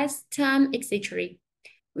progress, time, etc.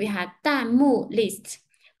 We have 弹幕 list.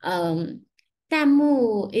 弹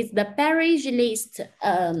幕 is the beverage list.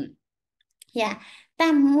 Yeah,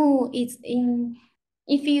 弹幕 is in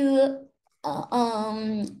if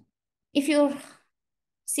you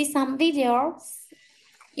see some videos,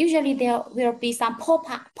 usually there will be some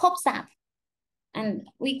pops up, and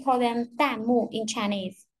we call them 弹幕 in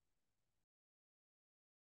Chinese.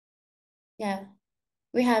 Yeah,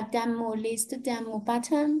 we have 弹幕 list, 弹幕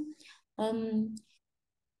button,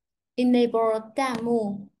 enable 弹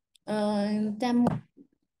幕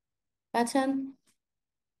button.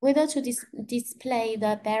 Whether to display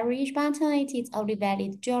the beverage button, it is only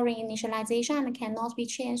valid during initialization and cannot be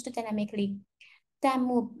changed dynamically. 弹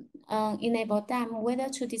幕 enable 弹幕 whether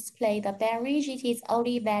to display the beverage, it is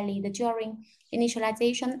only valid during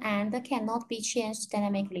initialization and cannot be changed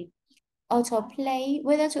dynamically. Autoplay,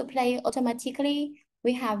 whether to play automatically.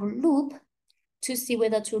 We have loop to see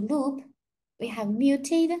whether to loop. We have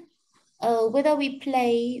muted, whether we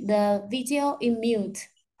play the video in mute.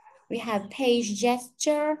 We have page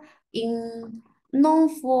gesture in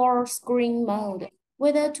non-full screen mode,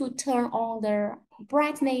 whether to turn on the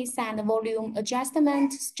brightness and volume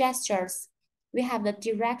adjustment gestures. We have the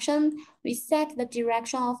direction. We set the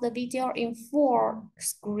direction of the video in full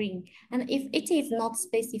screen. And if it is not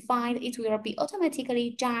specified, it will be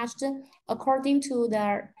automatically judged according to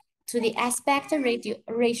the aspect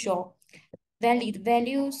ratio. Valid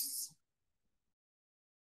values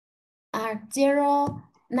are 0,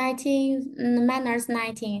 19,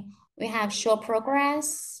 -19. We have show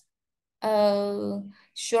progress,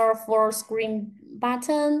 show full screen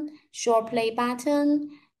button, show play button,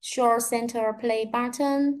 show center play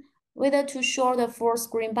button. Whether to show the full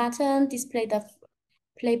screen button, display the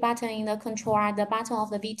play button in the control at the bottom of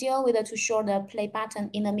the video, whether to show the play button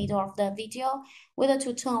in the middle of the video, whether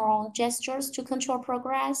to turn on gestures to control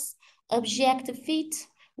progress, object fit.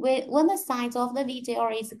 When the size of the video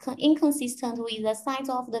is inconsistent with the size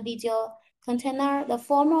of the video container, the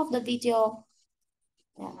form of the video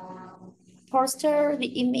poster, the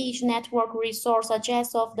image network resource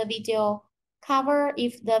address of the video cover.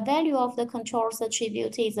 If the value of the controls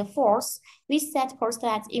attribute is false, we set poster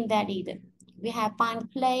as invalid. We have bind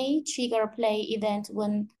play, trigger play event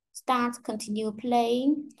when start, continue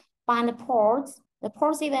playing, bind pause. The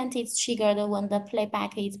pause event is triggered when the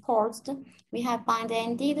playback is paused. We have bind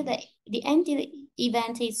ended. The ended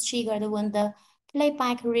event is triggered when the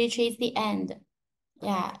playback reaches the end.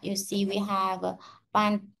 Yeah, you see we have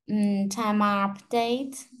bind time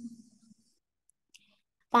update,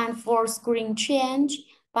 bind full screen change,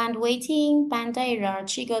 bind waiting, bind error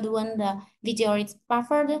triggered when the video is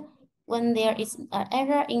buffered, when there is an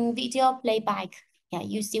error in video playback. Yeah,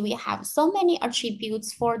 you see we have so many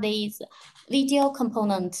attributes for this video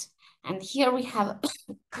component. And here we have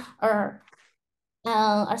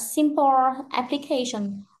a simple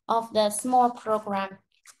application of the small program.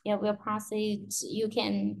 Yeah, we'll pass it. You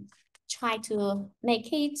can try to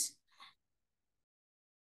make it.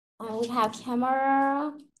 We have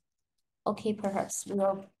camera. Okay, perhaps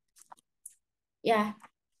we'll. Yeah.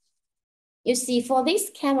 You see, for this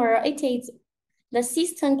camera, it is the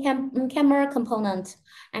system camera component,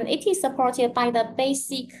 and it is supported by the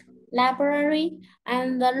basic library,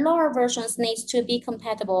 and the lower versions needs to be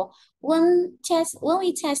compatible. When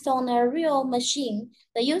we test on a real machine,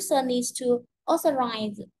 the user needs to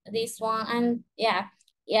authorize this one, and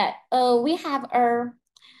we have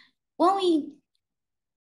when we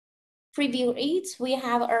preview it, we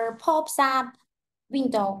have a pops up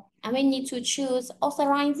window, and we need to choose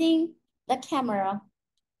authorizing the camera.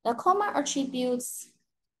 The common attributes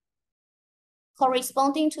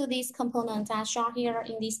corresponding to these components are shown here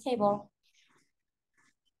in this table.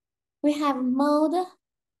 We have mode,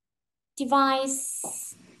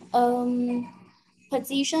 device,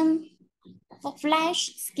 position,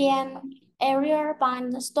 flash, scan area,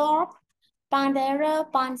 bind stop, bind error,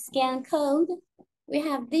 bind scan code. We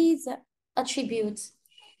have these attributes.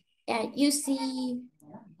 And you see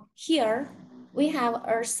here, we have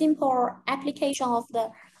a simple application of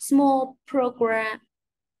the small program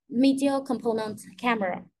media component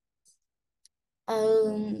camera.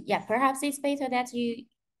 Yeah, perhaps it's better that you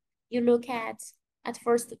look at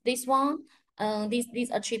first this one,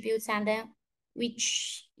 these attributes, and then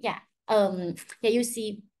which you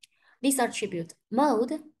see this attribute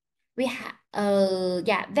mode. We have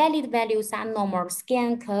valid values and normal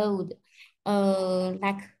scan code.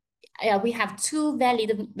 We have two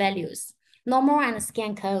valid values, normal and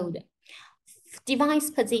scan code. Device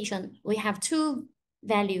position, we have two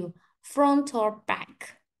value, front or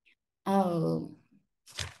back.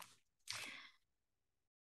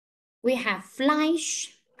 We have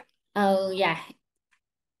flash.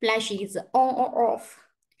 Flash is on or off.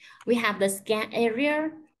 We have the scan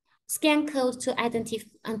area, scan code to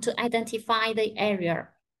identify the area.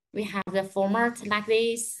 We have the format like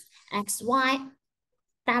this: X, Y,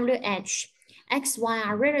 WH. X, Y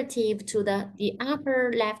are relative to the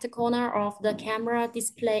upper left corner of the camera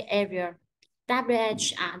display area.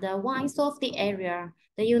 WH are the width of the area.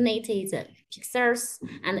 The unit is pixels,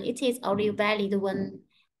 and it is only valid when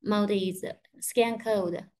mode is scan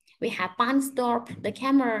code. We have bind stop. The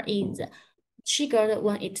camera is triggered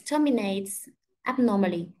when it terminates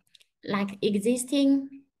abnormally, like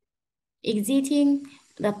exiting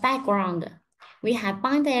the background. We have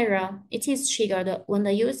bind error. It is triggered when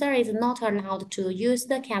the user is not allowed to use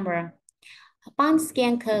the camera. Bind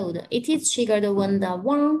scan code. It is triggered when the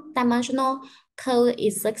one-dimensional code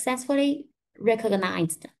is successfully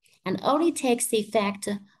recognized and only takes effect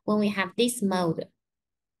when we have this mode.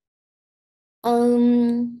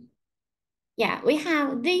 We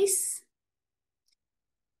have this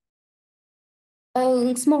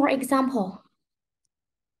small example.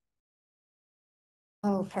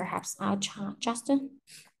 Oh, perhaps I'll just,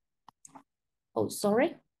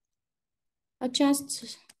 sorry. I'll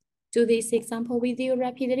just do this example with you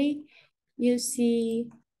rapidly. You see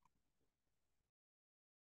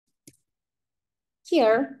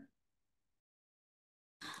here.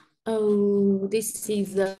 Oh, this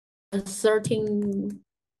is a 13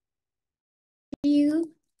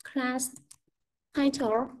 view class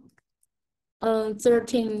title,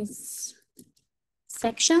 13th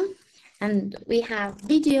section, and we have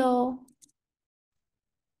video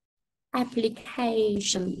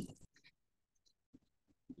application.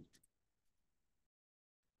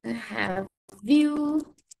 I have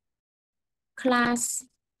view class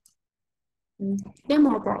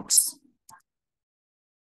demo box.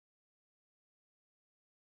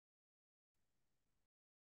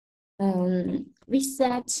 We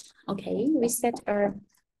set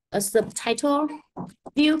a subtitle,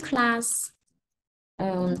 view class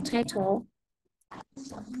title,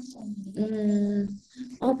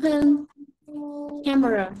 open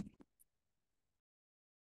camera.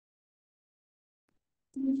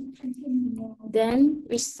 Then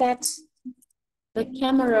we set the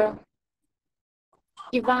camera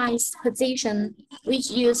device position, which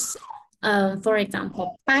use, for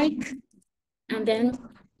example, bike, and then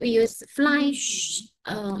we use flash.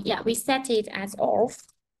 We set it as off.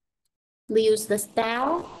 We use the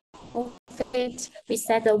style of it. We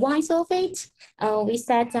set the width of it. We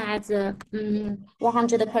set as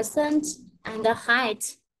 100% and the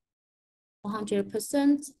height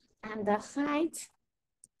 100% and the height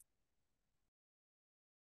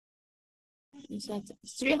is at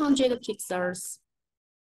 300 pixels.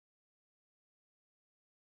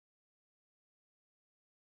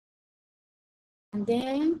 And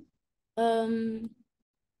then,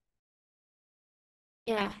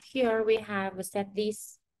 here we have set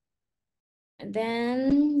this. And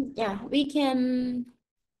then, we can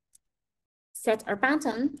set a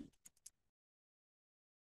button.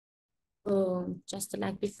 Just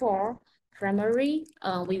like before, primary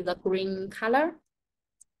with the green color.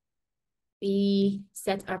 We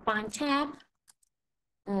set a bind tab.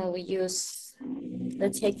 We use the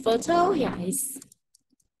take photo. It's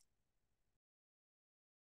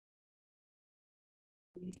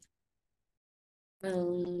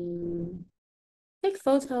take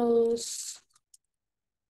photos.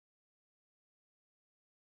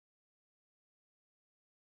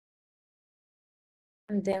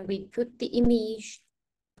 And then we put the image.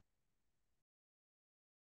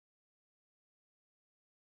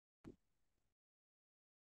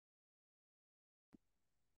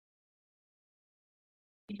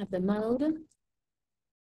 We have the mode.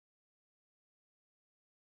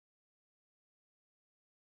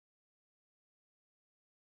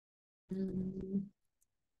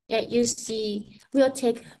 Yeah, you see, we'll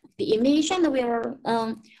take the image and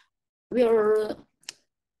we'll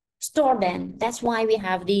store them. That's why we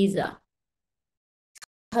have these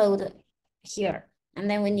code here. And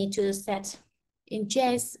then we need to set in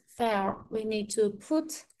JS file, we need to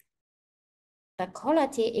put the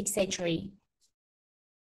quality, etc.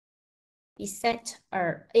 We set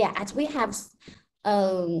as we have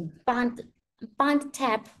bind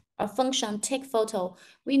tab a function take photo,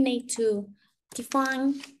 we need to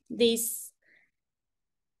define this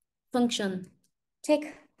function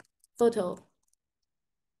take photo.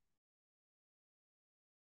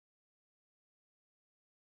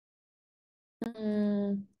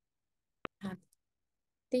 Have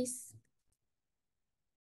this.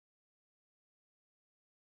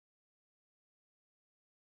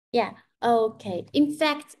 Yeah, okay. In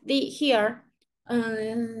fact, here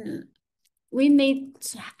we need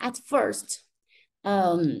at first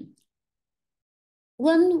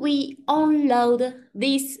when we unload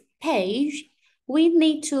this page, we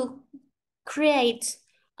need to create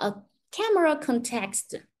a camera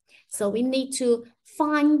context. So we need to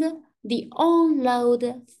find the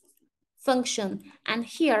unload function. And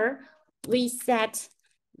here we set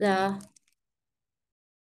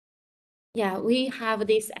we have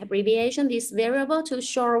this abbreviation, this variable to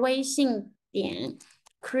show Weixin Dian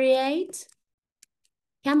create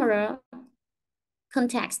camera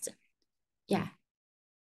context. Yeah.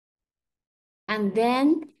 And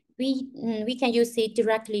then we can use it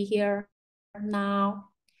directly here now.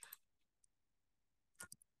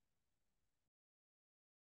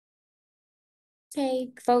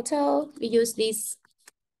 Take photo, we use this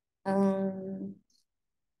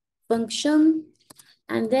function,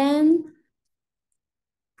 and then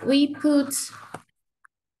we put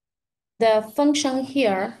the function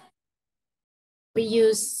here. We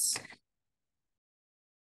use,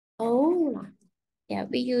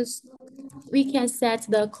 we can set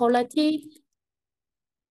the quality,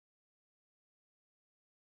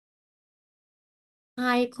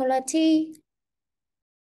 high quality,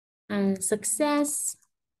 and success.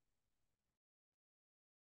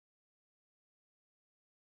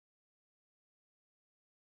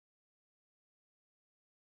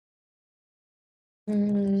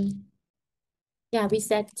 Yeah, we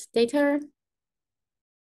set data.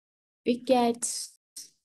 We get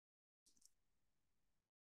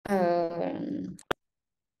the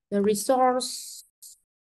resource.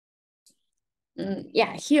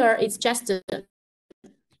 Yeah, here it's just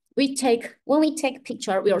when we take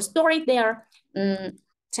picture, we'll store it there.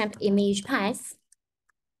 Temp image path.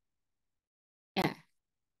 Yeah.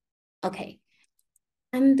 Okay.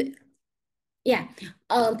 And yeah,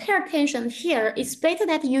 pay attention here. It's better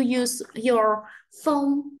that you use your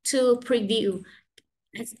phone to preview.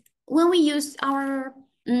 When we use our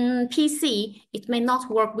PC, it may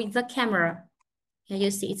not work with the camera. Yeah,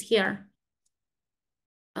 you see it's here.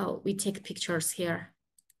 Oh, we take pictures here.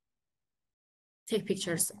 Take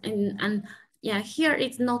pictures and yeah, here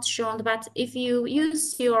it's not shown, but if you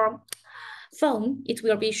use your phone, it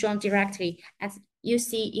will be shown directly. As you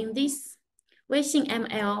see in this Weixin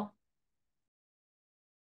ML.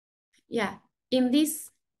 Yeah, in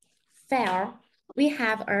this file, we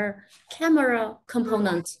have a camera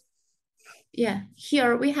component. Yeah,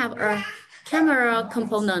 here we have a camera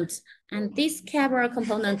component, and this camera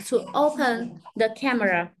component to open the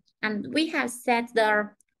camera, and we have set the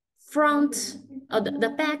front or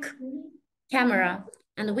the back camera,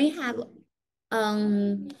 and we have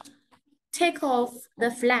take off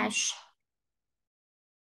the flash.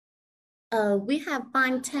 We have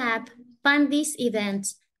bind tab, bind this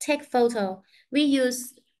event, take photo.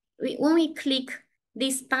 When we click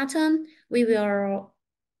this button, we will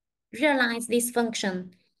realize this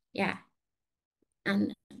function. Yeah.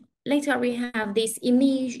 And later we have this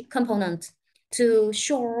image component to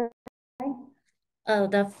show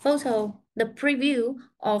the photo, the preview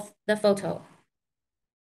of the photo.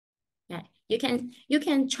 Yeah, you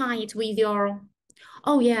can try it with your,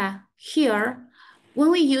 oh yeah, here, when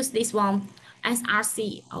we use this one,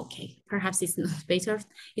 SRC, okay, perhaps it's not better.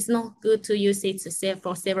 It's not good to use it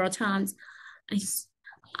for several times.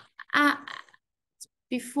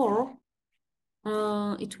 Before,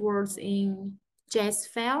 it was in JS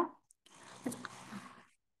file.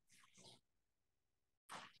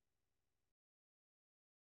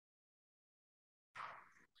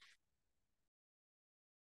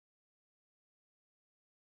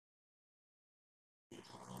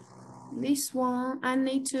 This one, I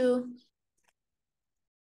need to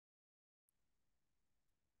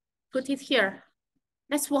put it here.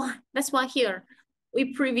 That's why here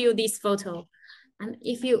we preview this photo. And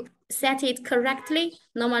if you set it correctly,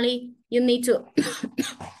 normally you need to,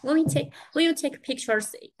 when you take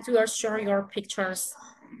pictures, you will show your pictures.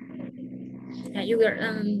 Yeah, you will,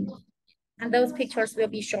 and those pictures will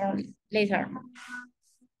be shown later.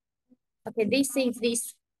 Okay, this is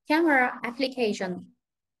this camera application.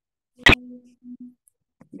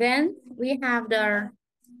 Then we have the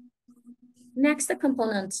next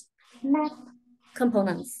component, map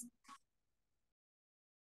components.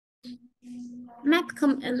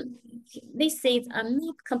 This is a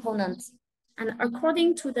map component, and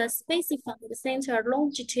according to the specified center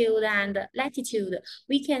longitude and latitude,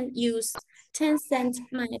 we can use 10-cent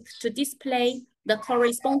map to display the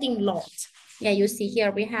corresponding lot. Yeah, you see here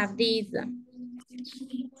we have these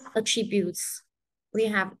attributes. We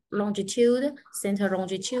have longitude, center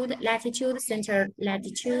longitude, latitude, center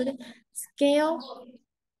latitude, scale,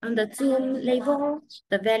 and the zoom level,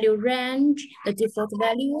 the value range, the default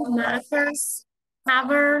value, markers,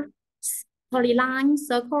 cover, polyline,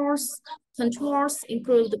 circles, contours,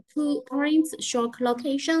 include points, show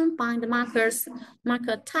location, bind markers,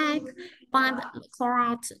 marker tag, bind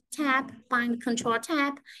cloud tab, bind control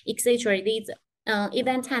tab, etc. These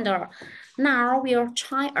event handler. Now we'll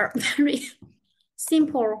try a very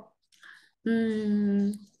simple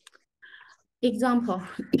example.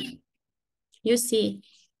 You see,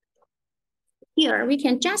 here we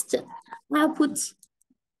can just output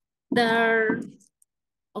the,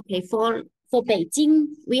 okay, for Beijing,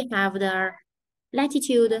 we have the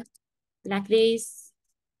latitude like this,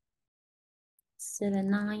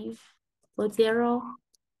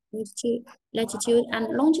 7940, latitude,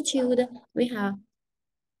 and longitude, we have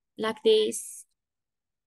like this,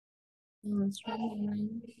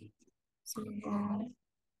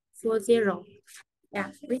 3940.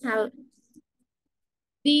 Yeah, we have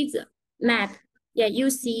this map. Yeah, you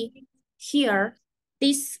see here,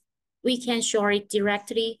 this, we can show it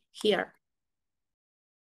directly here.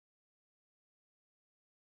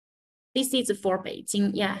 This is for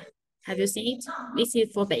Beijing, yeah. Have you seen it? This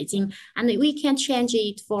is for Beijing, and we can change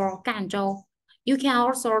it for Ganzhou. You can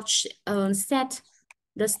also set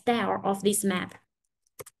the style of this map.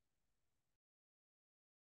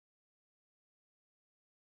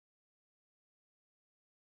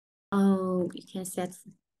 Oh, you can set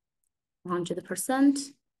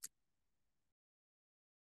 100%.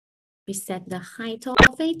 We set the height of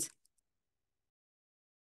it,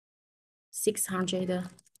 600.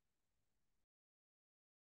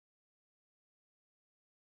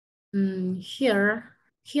 Here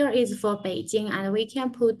is for Beijing, and we can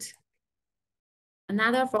put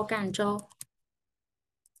another for Ganzhou.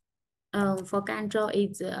 For Ganzhou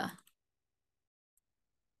is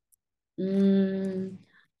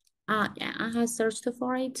yeah, I have searched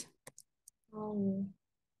for it. Oh,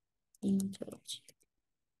 and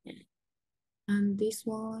this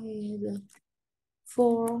one is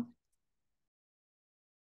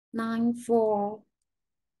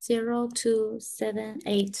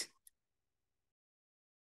 494027.8.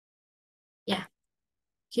 Yeah,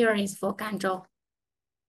 here is for Ganzhou.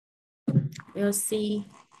 We'll see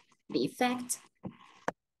the effect.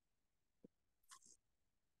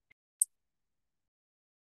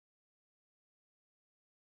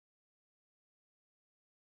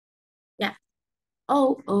 Yeah.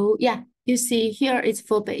 Oh, yeah. You see here is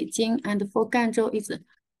for Beijing, and for Ganzhou is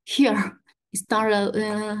here. It's not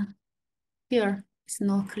here. It's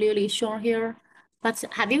not clearly shown here. But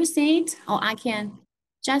have you seen it? Or I can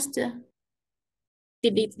just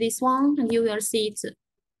delete this one, and you will see it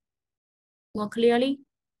more clearly.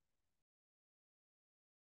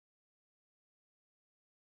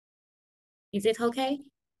 Is it okay?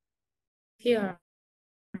 Here,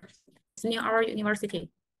 it's near our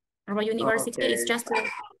university. Our university is just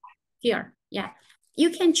here. Yeah, you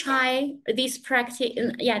can try this practice.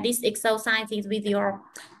 Yeah, this exercises with your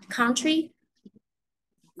country.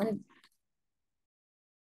 And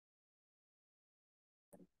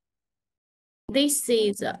this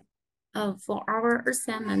is for our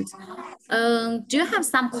assignment. Do you have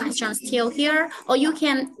some questions still here, or you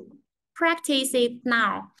can practice it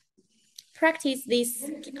now? Practice this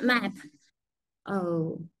map.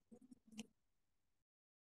 Oh.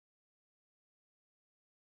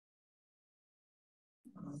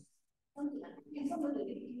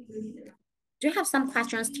 Do you have some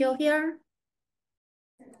questions still here?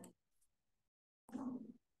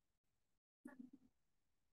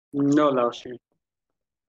 No, Lao Shi.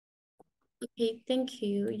 Okay, thank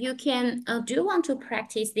you. You can, do you want to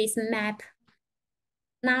practice this map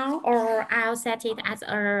now, or I'll set it as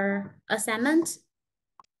a assignment?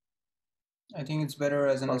 I think it's better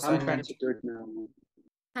as an I'm trying assignment. to do it now.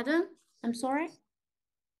 Pardon? I'm sorry?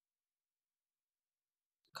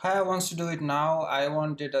 Kaya wants to do it now. I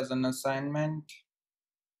want it as an assignment.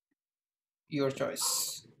 Your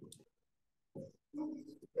choice.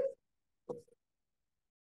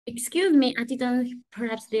 Excuse me, I didn't,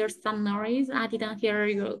 perhaps there's some noise. I didn't hear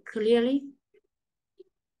you clearly.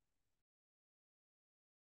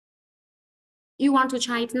 You want to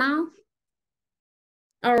try it now?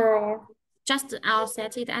 Or just I'll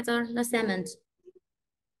set it as an assignment?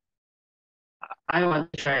 I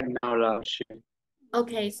want to try it now, Lao Shi.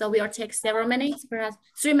 Okay, so we'll take several minutes, perhaps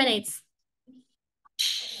 3 minutes.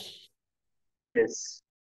 Yes.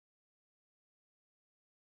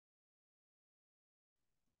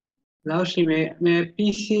 Lao Shi, may I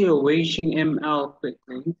please see your Weixing ML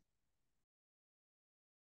quickly?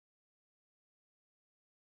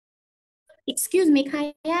 Excuse me,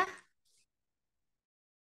 Kaya?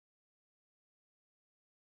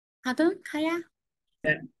 Pardon, Kaya?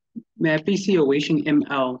 May I please see your Weixing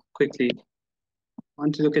ML quickly? I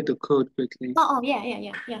want to look at the code quickly. Oh, yeah.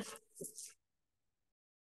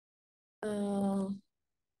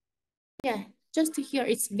 Yeah, just here,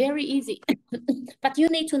 it's very easy. But you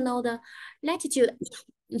need to know the latitude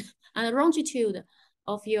and longitude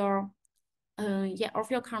of your of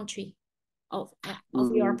your country, of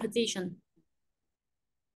your position.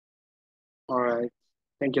 All right.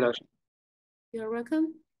 Thank you, Lao Shi. You're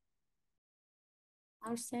welcome.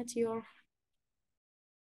 I'll set your,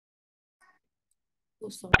 oh,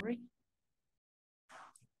 sorry.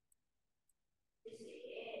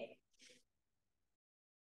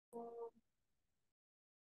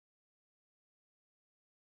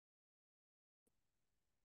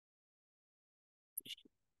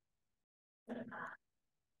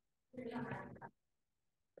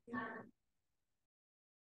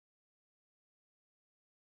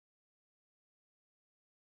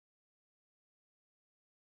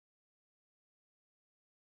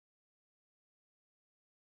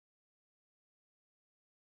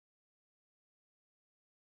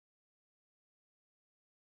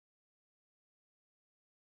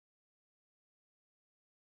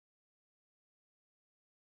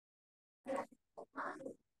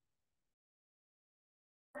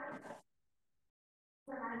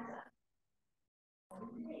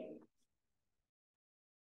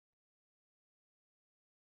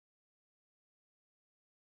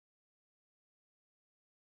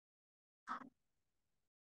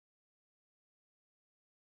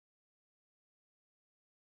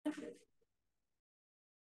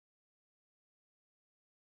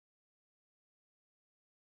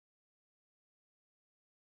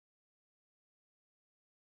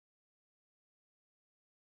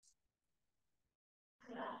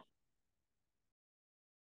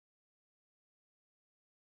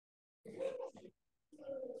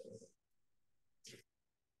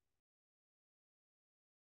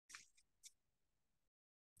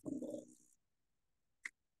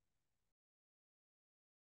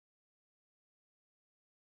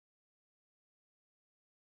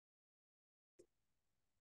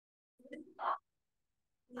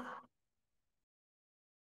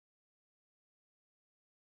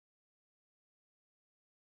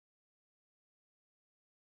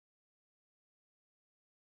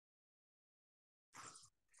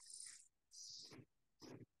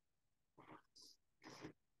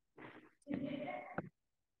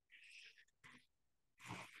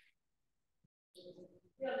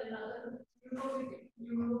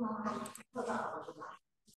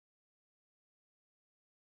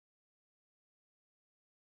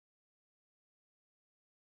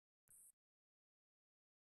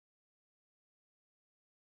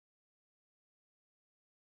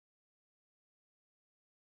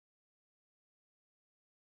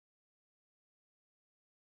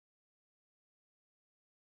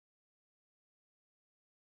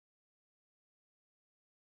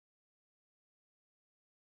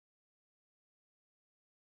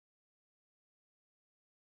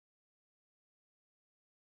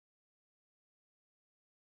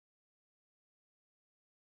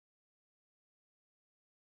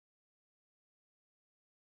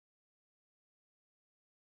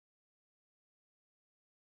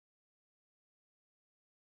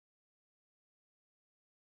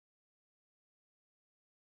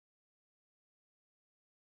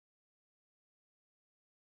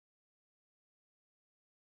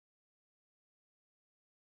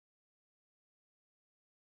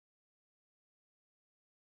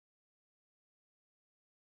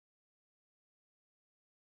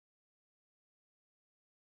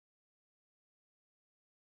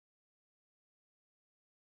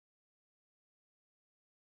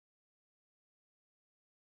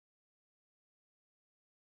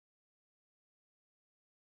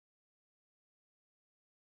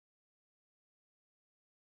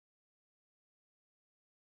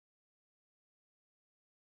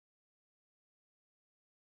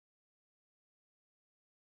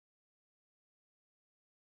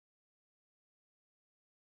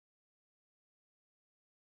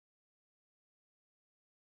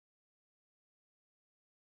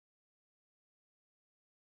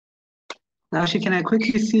 Actually, can I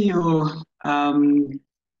quickly see your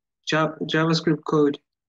JavaScript code?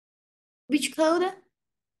 Which code?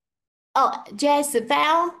 Oh, JS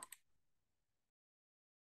file.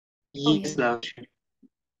 Yes, Laoshi.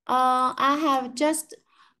 I have just.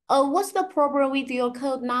 What's the problem with your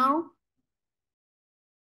code now?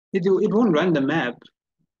 It won't run the map.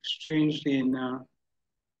 Strangely enough.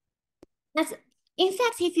 In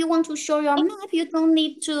fact, if you want to show your map, you don't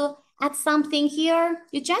need to add something here.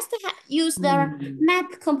 You just use the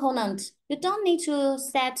map component. You don't need to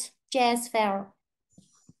set JS file.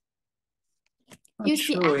 You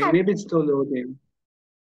see, maybe it's still loading.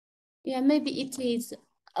 Yeah, maybe it is.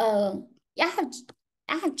 Yeah,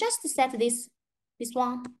 I have just set this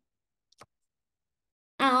one.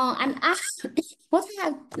 And what I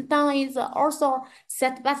have done is also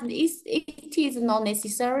set, but it is not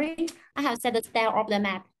necessary. I have set the style of the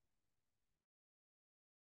map.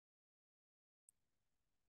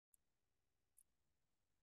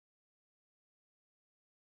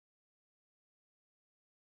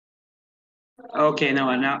 Okay, now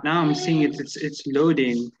I'm seeing it. It's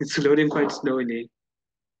loading. It's loading quite slowly.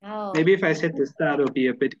 Oh. Maybe if I set the start, it'll be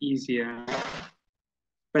a bit easier.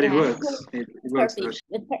 But yeah, it works. It works.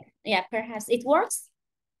 Yeah, perhaps it works.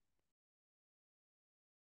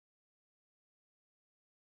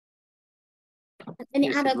 Any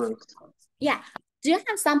yes, other? It works. Yeah. Do you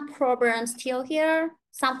have some problems still here?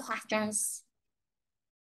 Some questions?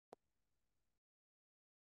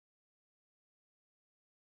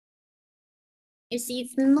 You see,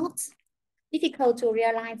 it's not difficult to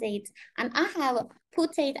realize it, and I have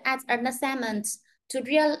put it as an assignment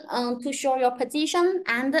to show your position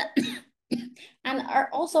and and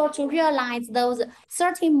also to realize those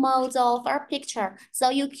 30 modes of our picture. So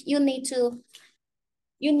you need to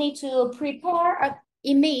prepare an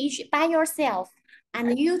image by yourself,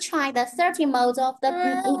 and you try the 30 modes of the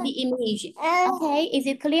image. Okay, is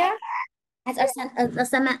it clear? As an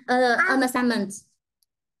assignment.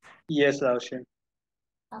 Yes, Laoshi.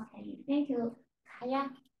 Okay, thank you. Yeah.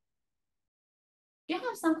 Do you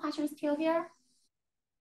have some questions still here?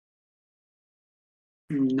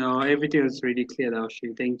 No, everything is really clear,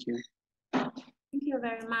 Laoshi. Thank you. Thank you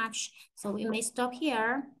very much. So we may stop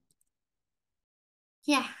here.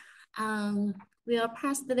 Yeah. We are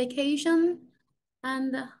past the vacation,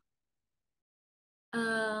 and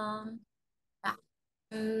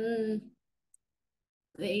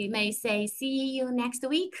we may say see you next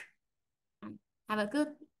week. Have a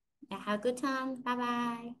good time. Bye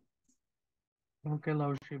bye. Okay,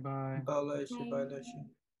 Laushi, bye. Bye, Laushi. Bye, Laushi.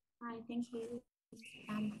 Bye. Thank you.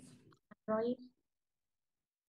 Roy.